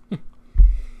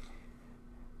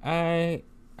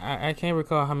 I can't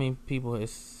recall how many people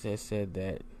has said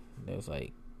that. That was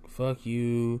like, "Fuck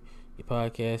you. Your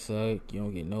podcast suck. You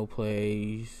don't get no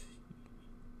plays.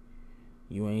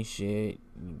 You ain't shit.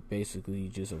 Basically,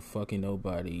 just a fucking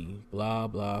nobody. Blah,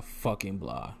 blah, fucking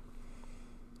blah."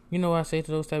 You know what I say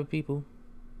to those type of people?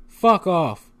 Fuck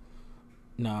off.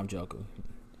 Nah, I'm joking.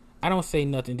 I don't say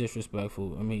nothing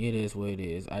disrespectful. I mean, it is what it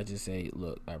is. I just say,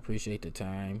 look, I appreciate the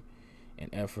time and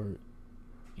effort.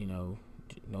 You know,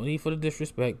 no need for the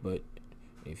disrespect, but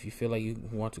if you feel like you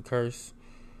want to curse,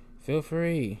 feel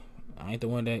free. I ain't the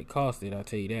one that caused it, I'll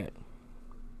tell you that.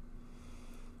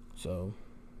 So,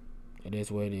 it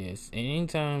is what it is. And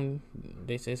anytime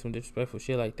they say some disrespectful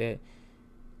shit like that,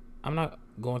 I'm not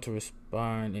going to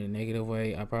respond in a negative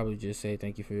way. I probably just say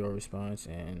thank you for your response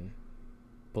and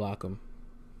block them.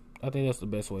 I think that's the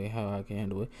best way how I can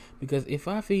handle it. Because if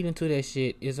I feed into that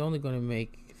shit, it's only going to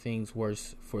make things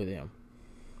worse for them.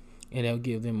 And that'll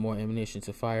give them more ammunition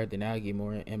to fire. Then I'll get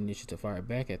more ammunition to fire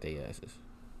back at their asses.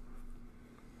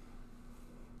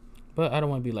 But I don't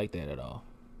want to be like that at all.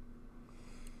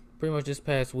 Pretty much this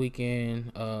past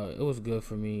weekend, it was good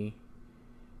for me.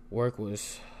 Work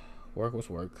was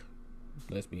work.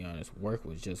 Let's be honest. Work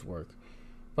was just work.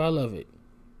 But I love it.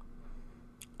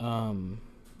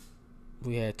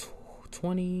 We had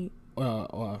 20...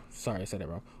 sorry, I said that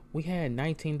wrong. We had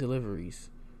 19 deliveries.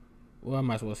 Well, I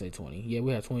might as well say 20. Yeah,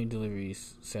 we had 20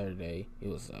 deliveries Saturday. It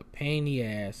was a pain in the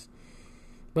ass.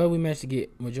 But we managed to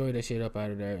get majority of that shit up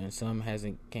out of there. And some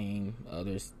hasn't came.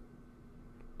 Others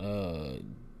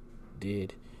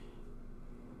did.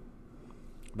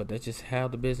 But that's just how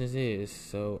the business is.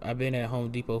 So I've been at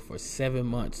Home Depot for 7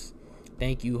 months.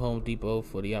 Thank you, Home Depot,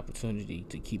 for the opportunity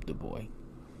to keep the boy.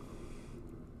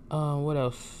 What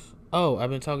else? Oh, I've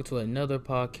been talking to another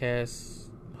podcast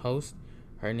host.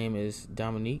 Her name is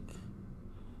Dominique.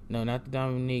 No, not the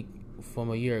Dominique from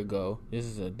a year ago. This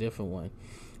is a different one.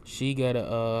 She got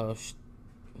a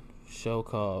show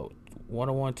called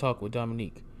 101 Talk with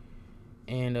Dominique.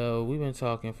 And we've been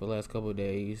talking for the last couple of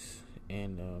days.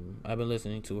 And I've been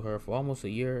listening to her for almost a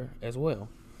year as well.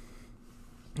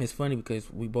 It's funny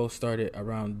because we both started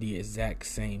around the exact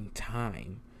same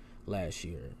time last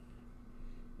year.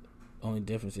 Only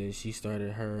difference is she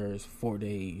started hers 4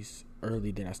 days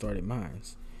early than I started mine.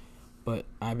 But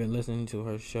I've been listening to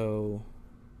her show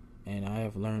and I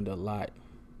have learned a lot.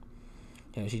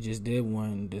 Yeah, she just did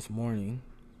one this morning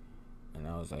and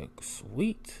I was like,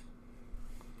 sweet.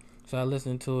 So I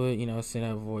listened to it, sent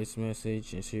out a voice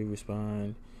message and she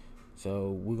responded.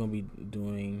 So we're going to be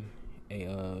doing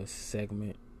a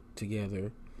segment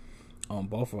together on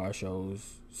both of our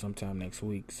shows sometime next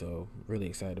week. So really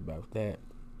excited about that.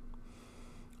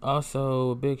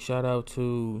 Also, a big shout out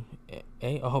to,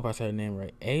 I hope I said her name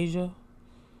right, Asia.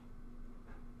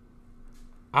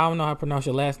 I don't know how to pronounce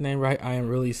your last name right. I am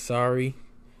really sorry.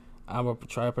 I'm going to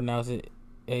try to pronounce it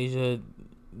Asia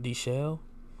Deshelle.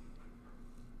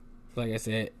 Like I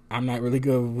said, I'm not really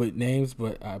good with names,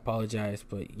 but I apologize.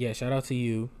 But yeah, shout out to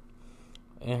you.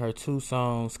 And her 2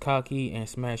 songs, Cocky and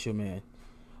Smash Your Man.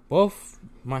 Both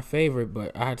my favorite,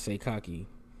 but I had to say Cocky.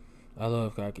 I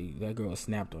love Cocky. That girl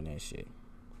snapped on that shit.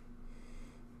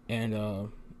 And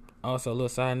also, a little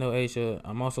side note, Asia,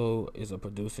 I'm also is a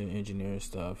producer, engineer and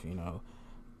stuff,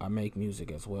 I make music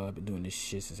as well. I've been doing this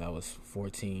shit since I was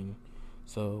 14.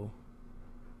 So,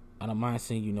 I don't mind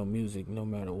sending you music no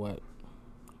matter what.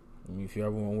 I mean, if you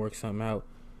ever want to work something out,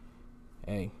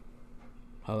 hey,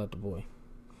 holla at the boy.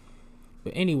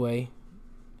 But anyway,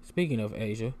 speaking of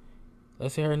Asia,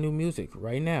 let's hear her new music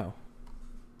right now.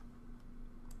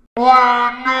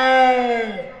 Oh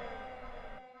no!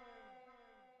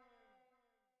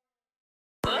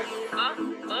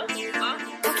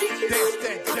 That's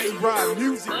that J-Rod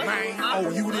music, man. Oh,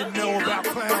 you didn't know about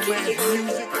Clown Man's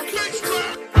music?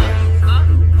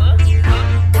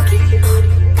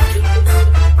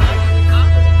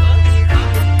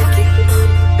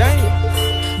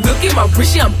 Damn. Look at my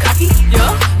wrist, I'm cocky,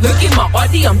 yeah. Look at my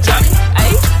RD, I'm driving,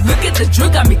 ayy. Look at the drill,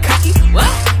 got me cocky, what?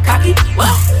 Cocky,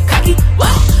 what? Cocky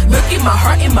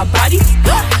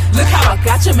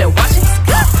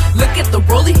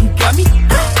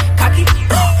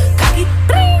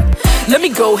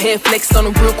ahead, flex on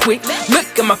them real quick.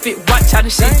 Look at my fit, watch how the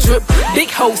shit drip. Big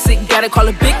hoe sick, gotta call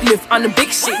a big lift. On the big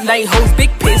shit, lame hoes,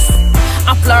 big piss.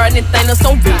 I'm flooring and Thanos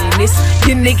on Venus.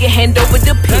 Your nigga hand over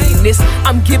the penis.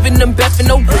 I'm giving them back for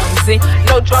no reason.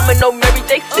 No drama, no Mary,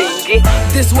 they singing.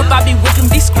 This whip I be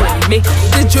whipping, be screaming.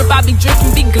 This drip I be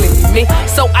dripping, be gleaming.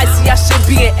 So icy, I should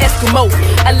be an Eskimo.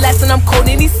 Alas, and I'm cold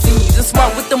in these seasons.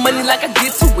 Smart with the money like I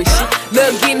get tuition.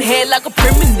 Love getting head like a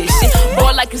premonition.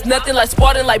 Boy, like it's nothing, like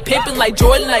Spartan, like pimping, like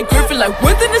Jordan, like Griffin, like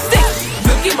within the stick.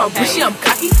 Look at my bushy, I'm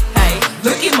cocky. Hey,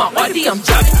 look at my RD, I'm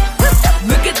jogging.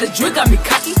 Look at the drink, got me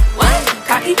cocky. What?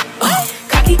 Cocky,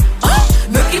 cocky,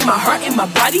 look at my heart and my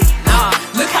body.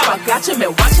 Look how I got you,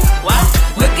 man, watch it. What?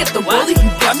 Look at the rollie, you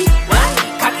got me. What?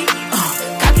 Cocky,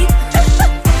 cocky.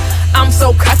 I'm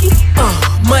so cocky.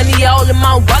 Money all in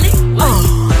my wallet.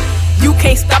 You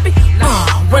can't stop it.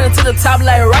 Running to the top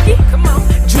like Rocky. Come on.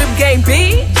 Drip game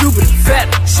big, Jupiter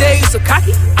fat. Shade so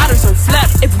cocky, I deserve flat.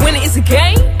 If winning is a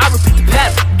game, I repeat the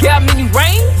pattern. Got many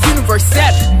rain, universe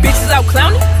savage. Bitches out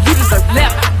clowning, you deserve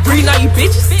lap. Breeding all you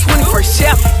bitches, 21st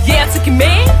chapter. Yeah, I took your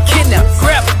man, kidnap,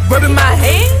 grab, rubbing my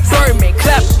hands, Birdman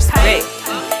clappers. Hey,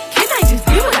 can I just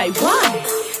get what I want?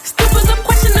 Stupid little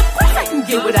question, of course I can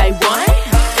get what I want.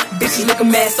 Bitches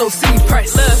looking mad, so silly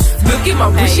price. Look at my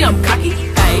wishy, I'm cocky.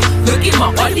 Ay, look at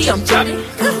my RD, I'm jogging.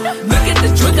 Look at the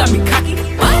drink, got me cocky.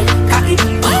 Cocky,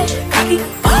 cocky.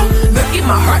 Look at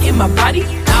my heart and my body.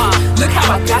 Look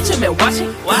how I got you, man, watch it.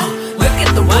 Look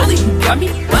at the rollie, you got me.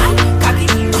 Cocky, cocky.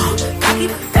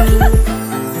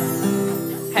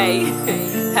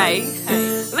 Hey,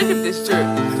 look at this drip.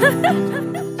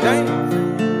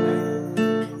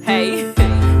 Hey.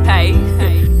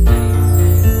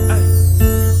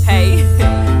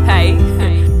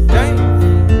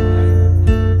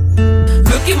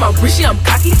 Look at my bushy, I'm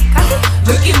cocky.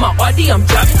 Look at my RD, I'm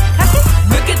jogging.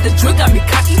 Look at the drink, got me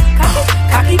cocky.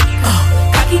 Cocky.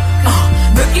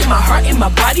 Look at my heart and my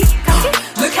body.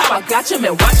 Look how I got you,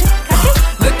 man, watch it.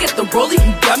 Look at the rollie,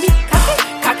 you got me.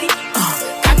 Cocky.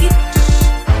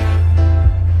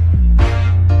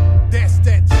 That's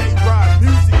that J-Rod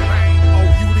music, man. Oh,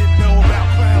 you didn't know about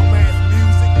Clown Man's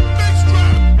music? Let's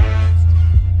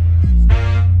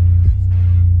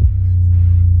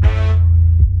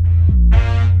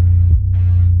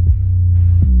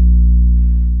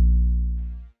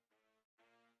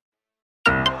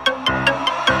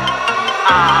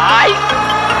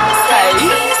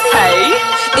Hey,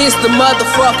 it's the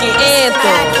motherfucking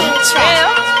anthem.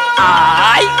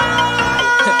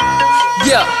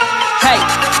 Yeah, hey,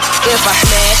 if I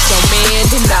smash your man,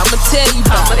 then I'ma tell you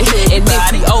about it. And if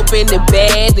he open the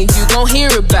bag, then you gon'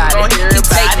 hear about it. He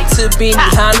take it to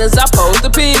Benihana's, I pose the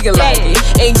pig and like it.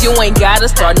 And you ain't gotta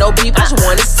start no beef, I just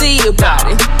wanna see about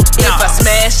it. If I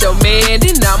smash your man,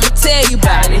 then I'ma tell you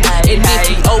about it. And if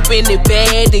he open the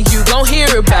bag, then you gon' hear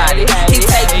about it. He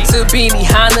take it to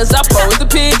Benihana's, I pose the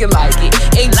pig and like it.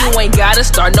 And you ain't gotta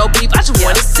start no beef, I just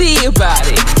wanna see about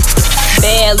it.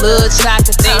 Bad little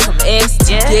chocolate thing from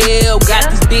STL.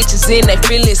 Got these bitches in their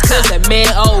feelings, cause that man,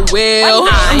 oh well.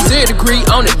 I'm 0 degree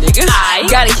on the nigga.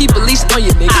 Gotta keep a leash on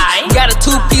your nigga. Got a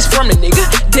 2-piece from the nigga.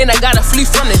 Then I got a flea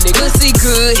from the nigga. See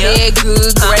good head,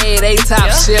 good grade, A top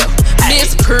shelf.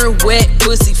 Miss pure wet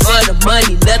pussy for the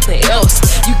money, nothing else.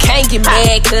 You can't get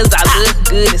mad cause I look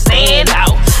good and stand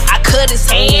out. I cut his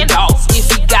hand off if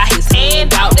he got his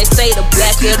hand out. They say the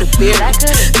blacker the berry,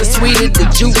 the sweeter the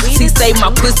juice. He say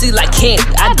my pussy like candy.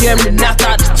 I damn near knocked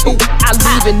out the tooth. I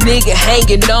leave a nigga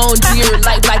hanging on dear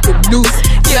like a noose.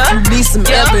 If you need some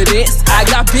evidence, I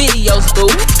got videos, boo.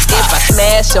 If I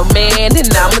smash your man, then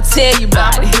I'ma tell you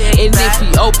about it. And if he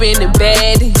open the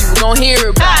bag, then you gon'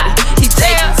 hear about it. He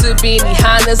take it to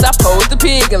Benihana's, I pose the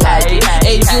pig and like it.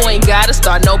 And you ain't gotta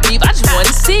start no beef, I just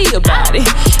wanna see about it.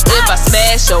 If I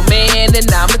smash your man, then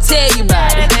I'ma tell you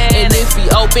about it. And if he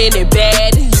open it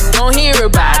bad, then you gon' hear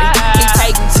about it. He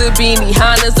take it to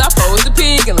Benihana's, I pose the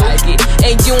pig and like it.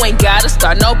 And you ain't gotta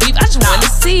start no beef, I just wanna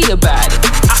see about it.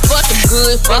 I fuck him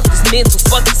good, fuck this mental,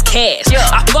 fuck this cash.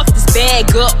 I fuck this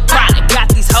bag up, probably got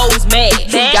these hoes mad.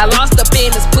 Got lost up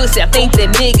in his pussy, I think that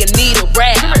nigga need a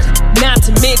rap. Not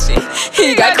to mention,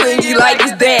 he got clingy like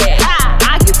his dad.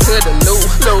 I get to the loot,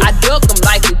 I duck him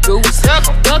like a goose.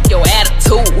 Fuck your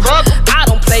attitude, I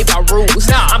don't play by rules.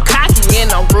 I'm cocky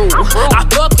and I'm rude, I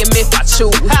fuck him if I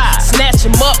choose. Snatch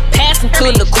him up, pass him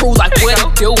to the crew like what he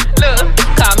do.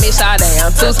 Call me Sade,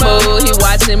 I'm too smooth. He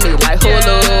watching me like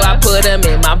Hulu. I put him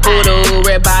in my voodoo.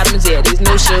 Red bottoms, yeah, these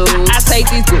new shoes. I take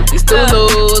these goofies to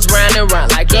lose. Round and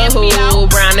round like a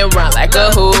hoop. Round and round like a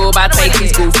hoop. I take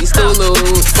these goofies to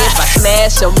lose. If I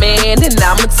smash your man, then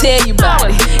I'ma tell you about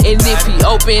it. And if he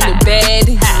open the bag,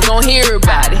 then you gon' hear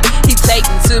about it. He take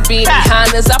me to being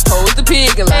Hondas, I pose the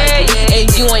pig like it. And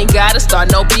you ain't gotta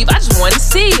start no beef, I just wanna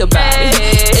see about it.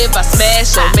 If I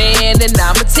smash your man, then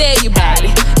I'ma tell you about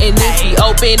it. And if he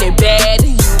open it bad,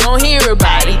 then you gon' hear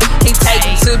about it. He take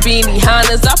me to Beanie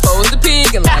Hondas, I pose the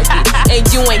pig like it. And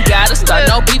you ain't gotta start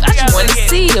no beef, I just wanna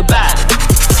see about it.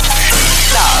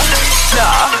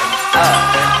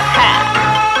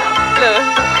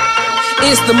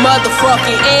 It's the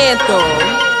motherfucking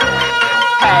anthem.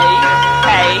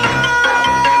 Hey,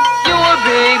 you a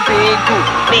big group,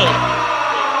 man.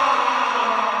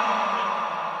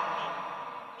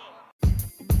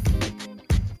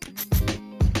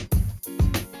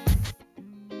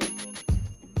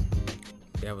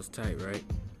 That was tight, right?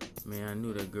 Man, I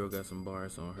knew that girl got some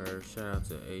bars on her. Shout out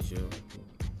to Asia.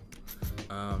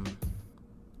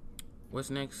 What's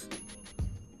next?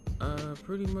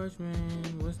 Pretty much,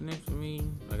 man. What's next for me?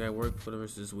 I got work for the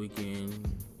rest of this weekend.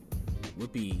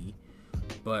 Whoopee.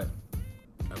 But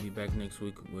I'll be back next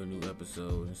week with a new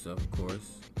episode and stuff, of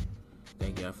course.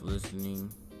 Thank y'all for listening.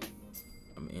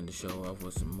 I'm gonna end the show off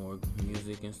with some more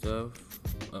music and stuff.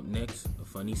 Up next, a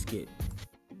funny skit.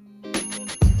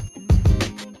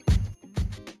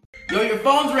 Yo, your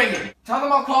phone's ringing. Tell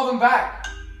them I'll call them back.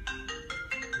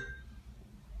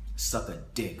 Suck a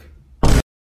dick.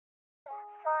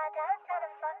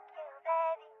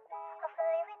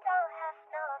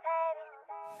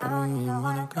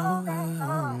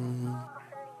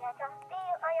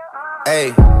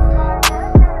 Hey,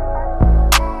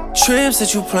 trips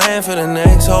that you plan for the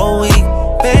next whole week.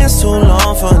 Bands too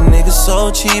long for a nigga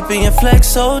so cheap. And your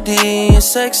flex OD, your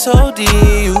sex OD.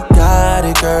 You got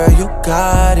it, girl, you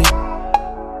got it.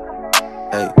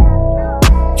 Hey,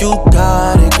 you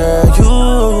got it, girl,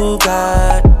 you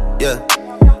got it. Yeah,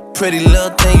 pretty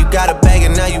little thing, you got a bag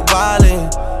and now you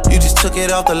wildin'. You just took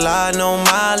it off the line, no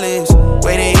mileage.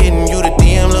 Way they hitting you, the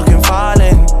DM looking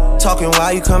violent. Talking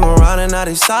while you come around and now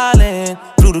they silent.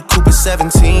 Blew the coupe at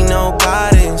 17, no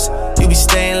guidance. You be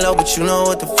staying low, but you know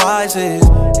what the price is.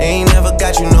 Ain't never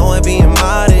got you know it being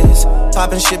modest.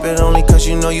 Poppin' shit, but only cause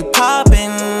you know you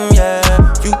poppin',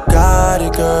 yeah. You got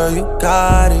it, girl, you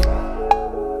got it.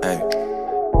 Hey,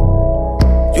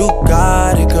 you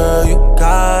got it, girl, you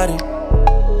got it.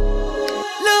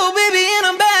 Little baby in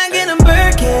a bag and I'm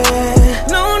Birkin.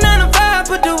 No 9 to 5,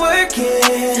 put the work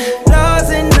in. Laws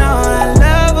and all, I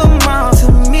love them all.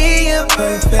 To me, you're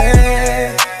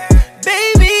perfect.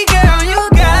 Baby girl, you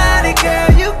got it,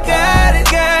 girl, you got it,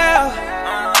 girl.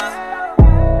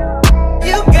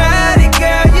 You got it,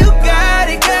 girl, you got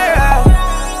it, girl.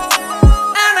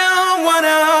 I don't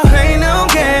wanna play no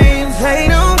games, play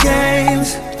no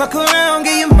games. Fuck around,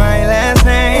 give you my last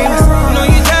name. Know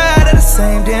you tired of the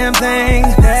same damn thing.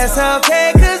 That's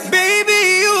okay, cause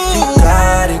baby, you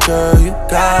got it, girl, you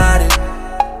got it.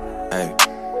 Hey,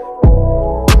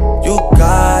 you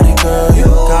got it, girl, you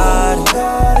got it.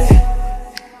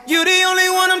 You the only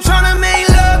one I'm tryna make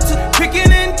love to,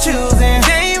 picking and choosing.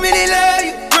 They ain't really love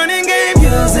you, running game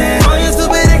using. All your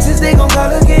stupid exes, they gon'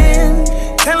 call again.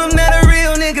 Tell them that a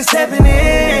real nigga stepping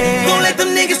in. Gon' let them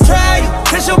niggas try you,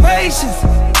 test your patience.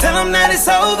 Tell them that it's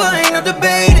over, ain't no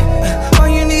debating. All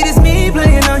you need is me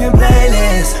playing on your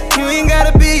playlist. You ain't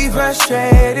gotta be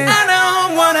frustrated. I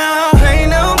don't wanna play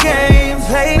no games,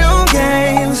 play no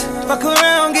games. Fuck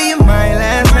around, give you my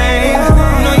last name.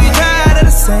 Know you tired of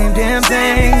the same damn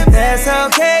thing. That's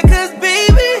okay, cause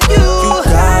baby, you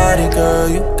got it, girl,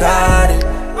 you got it.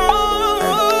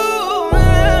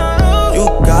 You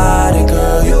got it,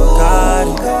 girl, you got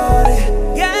it.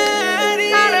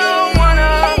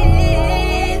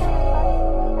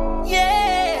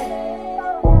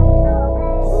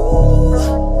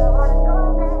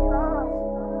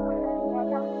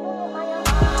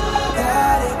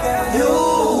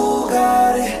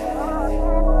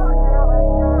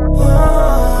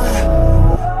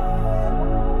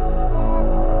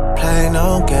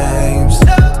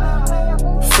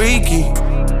 Freaky,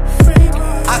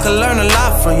 I could learn a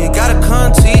lot from you, gotta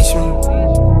come teach me.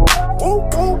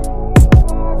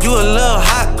 You a little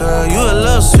hot girl, you a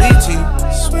little sweetie.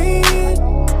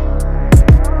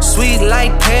 Sweet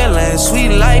like Pearland, sweet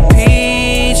like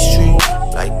Peachtree.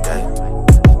 Like that.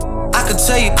 I could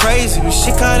tell you crazy, but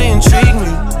shit kinda intrigue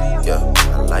me. Yeah,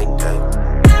 I like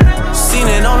that. Seen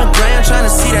it on the gram, tryna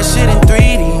see that shit in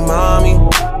 3D, mommy.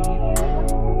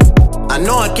 I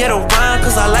know I get around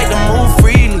cause I like to move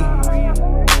freely.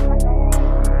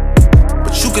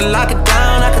 But you can lock it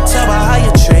down, I can tell by how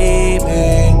you treat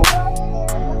me.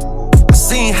 I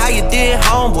seen how you did,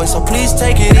 homeboy, so please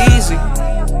take it easy.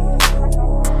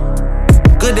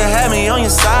 Good to have me on your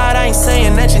side, I ain't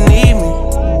saying that you need me.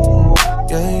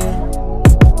 Yeah,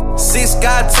 yeah. 6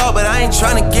 got talk, but I ain't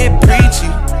tryna get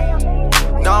preachy.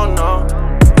 No, no.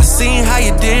 I seen how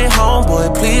you did,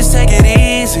 homeboy, please take it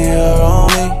easier on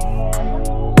me.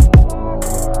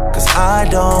 Cause I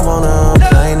don't wanna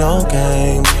play no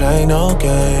games, play no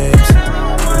games.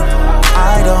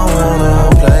 I don't wanna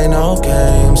play no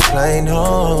games, play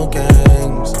no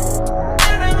games.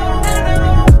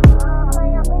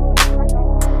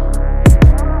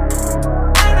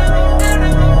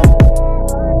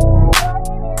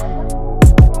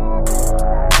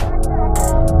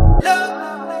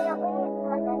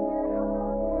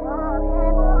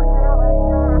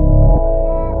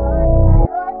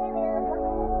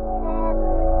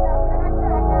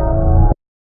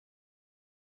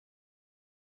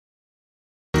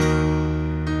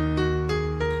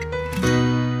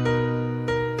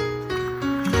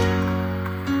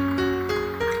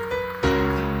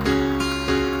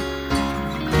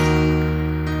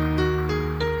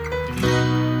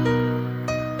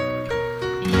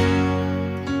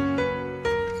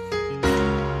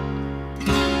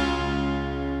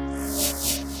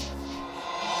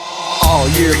 All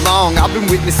year long, I've been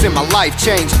witnessing my life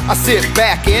change. I sit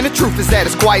back and the truth is that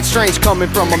it's quite strange. Coming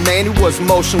from a man who was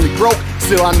emotionally broke,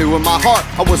 still I knew in my heart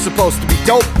I was supposed to be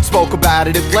dope. Spoke about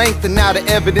it at length and now the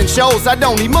evidence shows I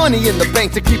don't need money in the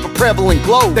bank to keep a prevalent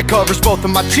glow that covers both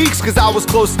of my cheeks, cause I was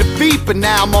close to defeat. But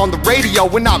now I'm on the radio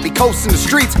and I'll be coasting the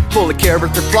streets, full of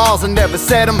character flaws. I never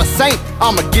said I'm a saint,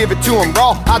 I'ma give it to him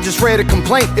raw. I just read a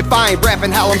complaint, if I ain't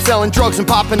rapping how I'm selling drugs and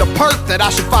popping a perk, that I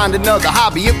should find another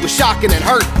hobby. It was shocking and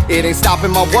hurt, it ain't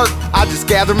stopping my work. I just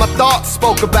gathered my thoughts,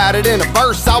 spoke about it in a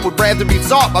verse. I would rather be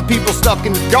taught by people stuck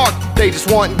in the dark. They just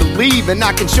wanting to leave, and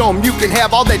I can show them you can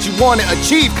have all that you want to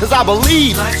achieve, cause I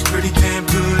believe life's pretty damn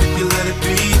good if you let it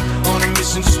be. On a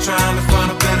mission just trying to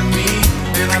find a better me.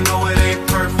 And I know it ain't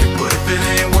perfect, but if it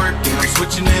ain't working, I'm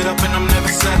switching it up and I'm never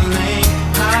settling.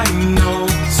 I know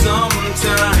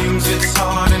sometimes it's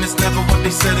hard and it's never what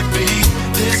they said it'd be.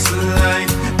 This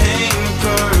life ain't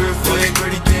perfect,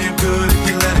 pretty damn good if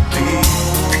you let it be.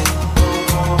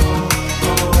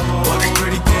 But it's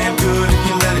pretty damn good if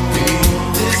you let it be.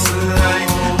 This life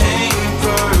ain't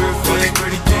perfect,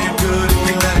 pretty damn good if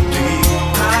you let it be.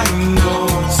 I know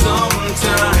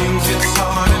sometimes it's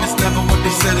hard and it's never what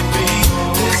they said it'd be.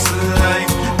 This life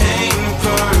ain't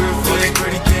perfect,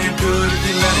 pretty damn good if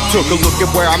you let it be. Took a look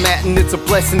at where I'm at and it's a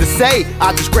blessing to say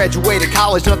I just graduated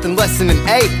college, nothing less than an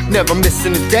A. Never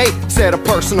missing a day, set a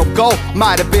personal goal.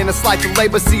 Might have been a slight delay,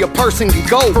 but see a person can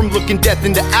go from looking death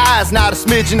in the eyes, not a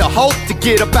smidgen of hope to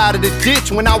get up out of the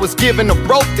ditch. When I was given a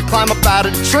rope to climb up out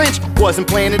of the trench, wasn't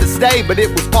planning to stay, but it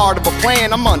was part of a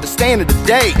plan. I'm understanding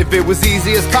today. If it was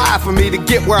easy as pie for me to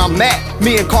get where I'm at,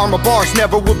 me and Karma Bars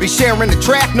never would be sharing the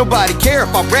track. Nobody care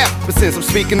if I rap, but since I'm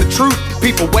speaking the truth,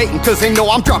 people waiting cause they know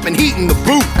I'm dropping heat in the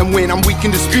booth. And when I'm weak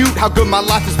in dispute how good my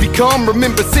life has become,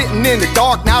 remember sitting in the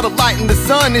dark, now the light in the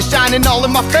sun is shining all in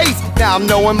my face. Now I'm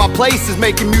knowing my place is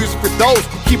making music for those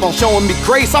who keep on showing me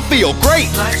grace. I feel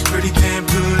great. Life's pretty damn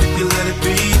good if you let it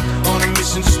be. On a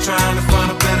mission just trying to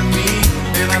find a better me.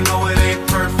 And I know it ain't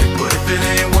perfect, but if it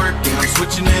ain't working, I'm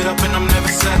switching it up and I'm never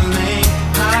settling.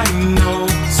 I know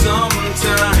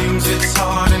sometimes it's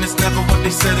hard and it's never what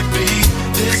they said it'd be.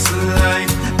 This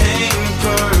life ain't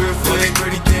perfect,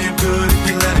 pretty damn good if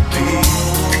you let it be.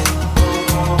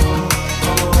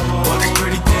 But it's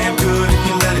pretty damn good if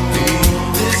you let it be.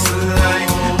 This life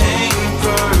ain't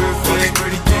perfect,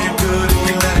 pretty damn good if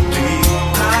you let it be.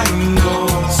 I know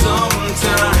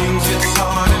sometimes it's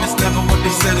hard and it's never what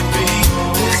they said it'd be.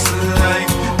 This life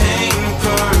ain't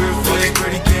perfect,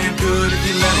 pretty damn good if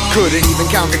you let it be. Couldn't even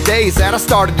count the days that I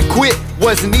started to quit.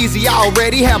 Wasn't easy, I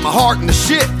already had my heart in the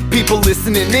shit. People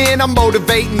listening in, I'm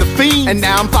motivating the fiend. And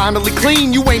now I'm finally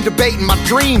clean, you ain't debating my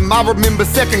dream. I remember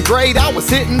second grade, I was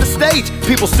hitting the stage.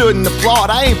 People stood and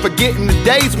applaud, I ain't forgetting the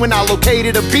days when I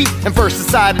located a beat and first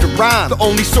decided to rhyme. The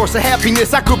only source of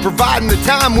happiness I could provide in the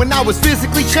time when I was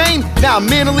physically chained. Now I'm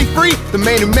mentally free, the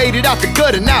man who made it out the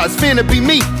gutter, now it's finna be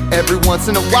me. Every once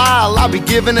in a while I'll be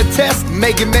giving a test,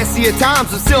 making messy at times,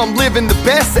 but still I'm living the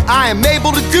best that I am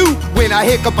able to do. When I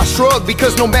hiccup I shrug,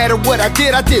 because no matter what I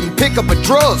didn't pick up a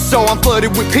drug. So I'm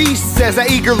flooded with peace as I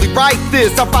eagerly write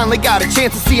this. I finally got a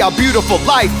chance to see how beautiful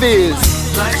life is.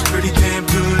 Life's pretty damn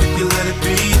good if you let it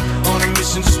be. On a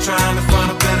mission just trying to find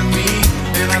a better me.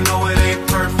 And I know it ain't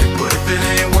perfect, but if it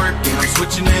ain't working, I'm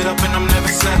switching it up and I'm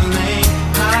never settling.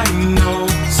 I know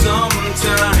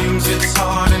sometimes it's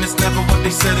hard and it's never what they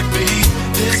said it'd be.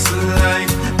 This life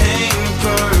ain't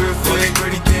perfect,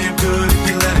 pretty damn good if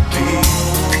you let it be.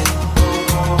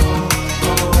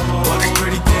 But it's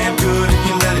pretty damn good if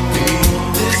you let it be.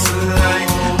 This life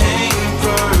ain't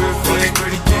perfect,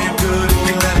 pretty damn good if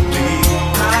you let it be.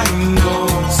 I know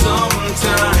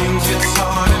sometimes it's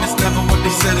hard and it's never what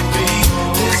they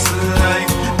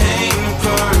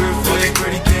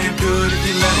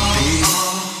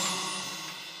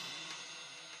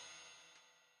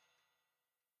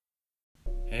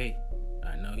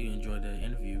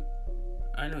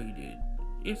I know you did.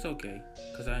 It's okay,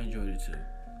 because I enjoyed it too.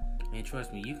 And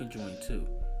trust me, you can join too.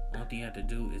 Only thing you have to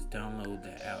do is download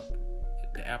the app.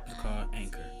 The app is called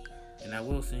Anchor. And I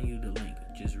will send you the link.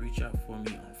 Just reach out for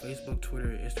me on Facebook,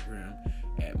 Twitter, Instagram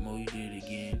at Mo You Did It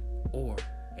Again, or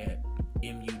at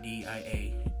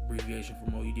MUDIA, abbreviation for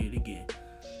Mo You Did It Again.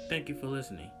 Thank you for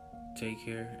listening. Take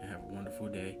care and have a wonderful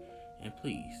day. And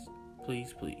please,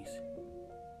 please, please,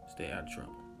 stay out of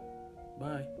trouble.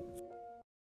 Bye.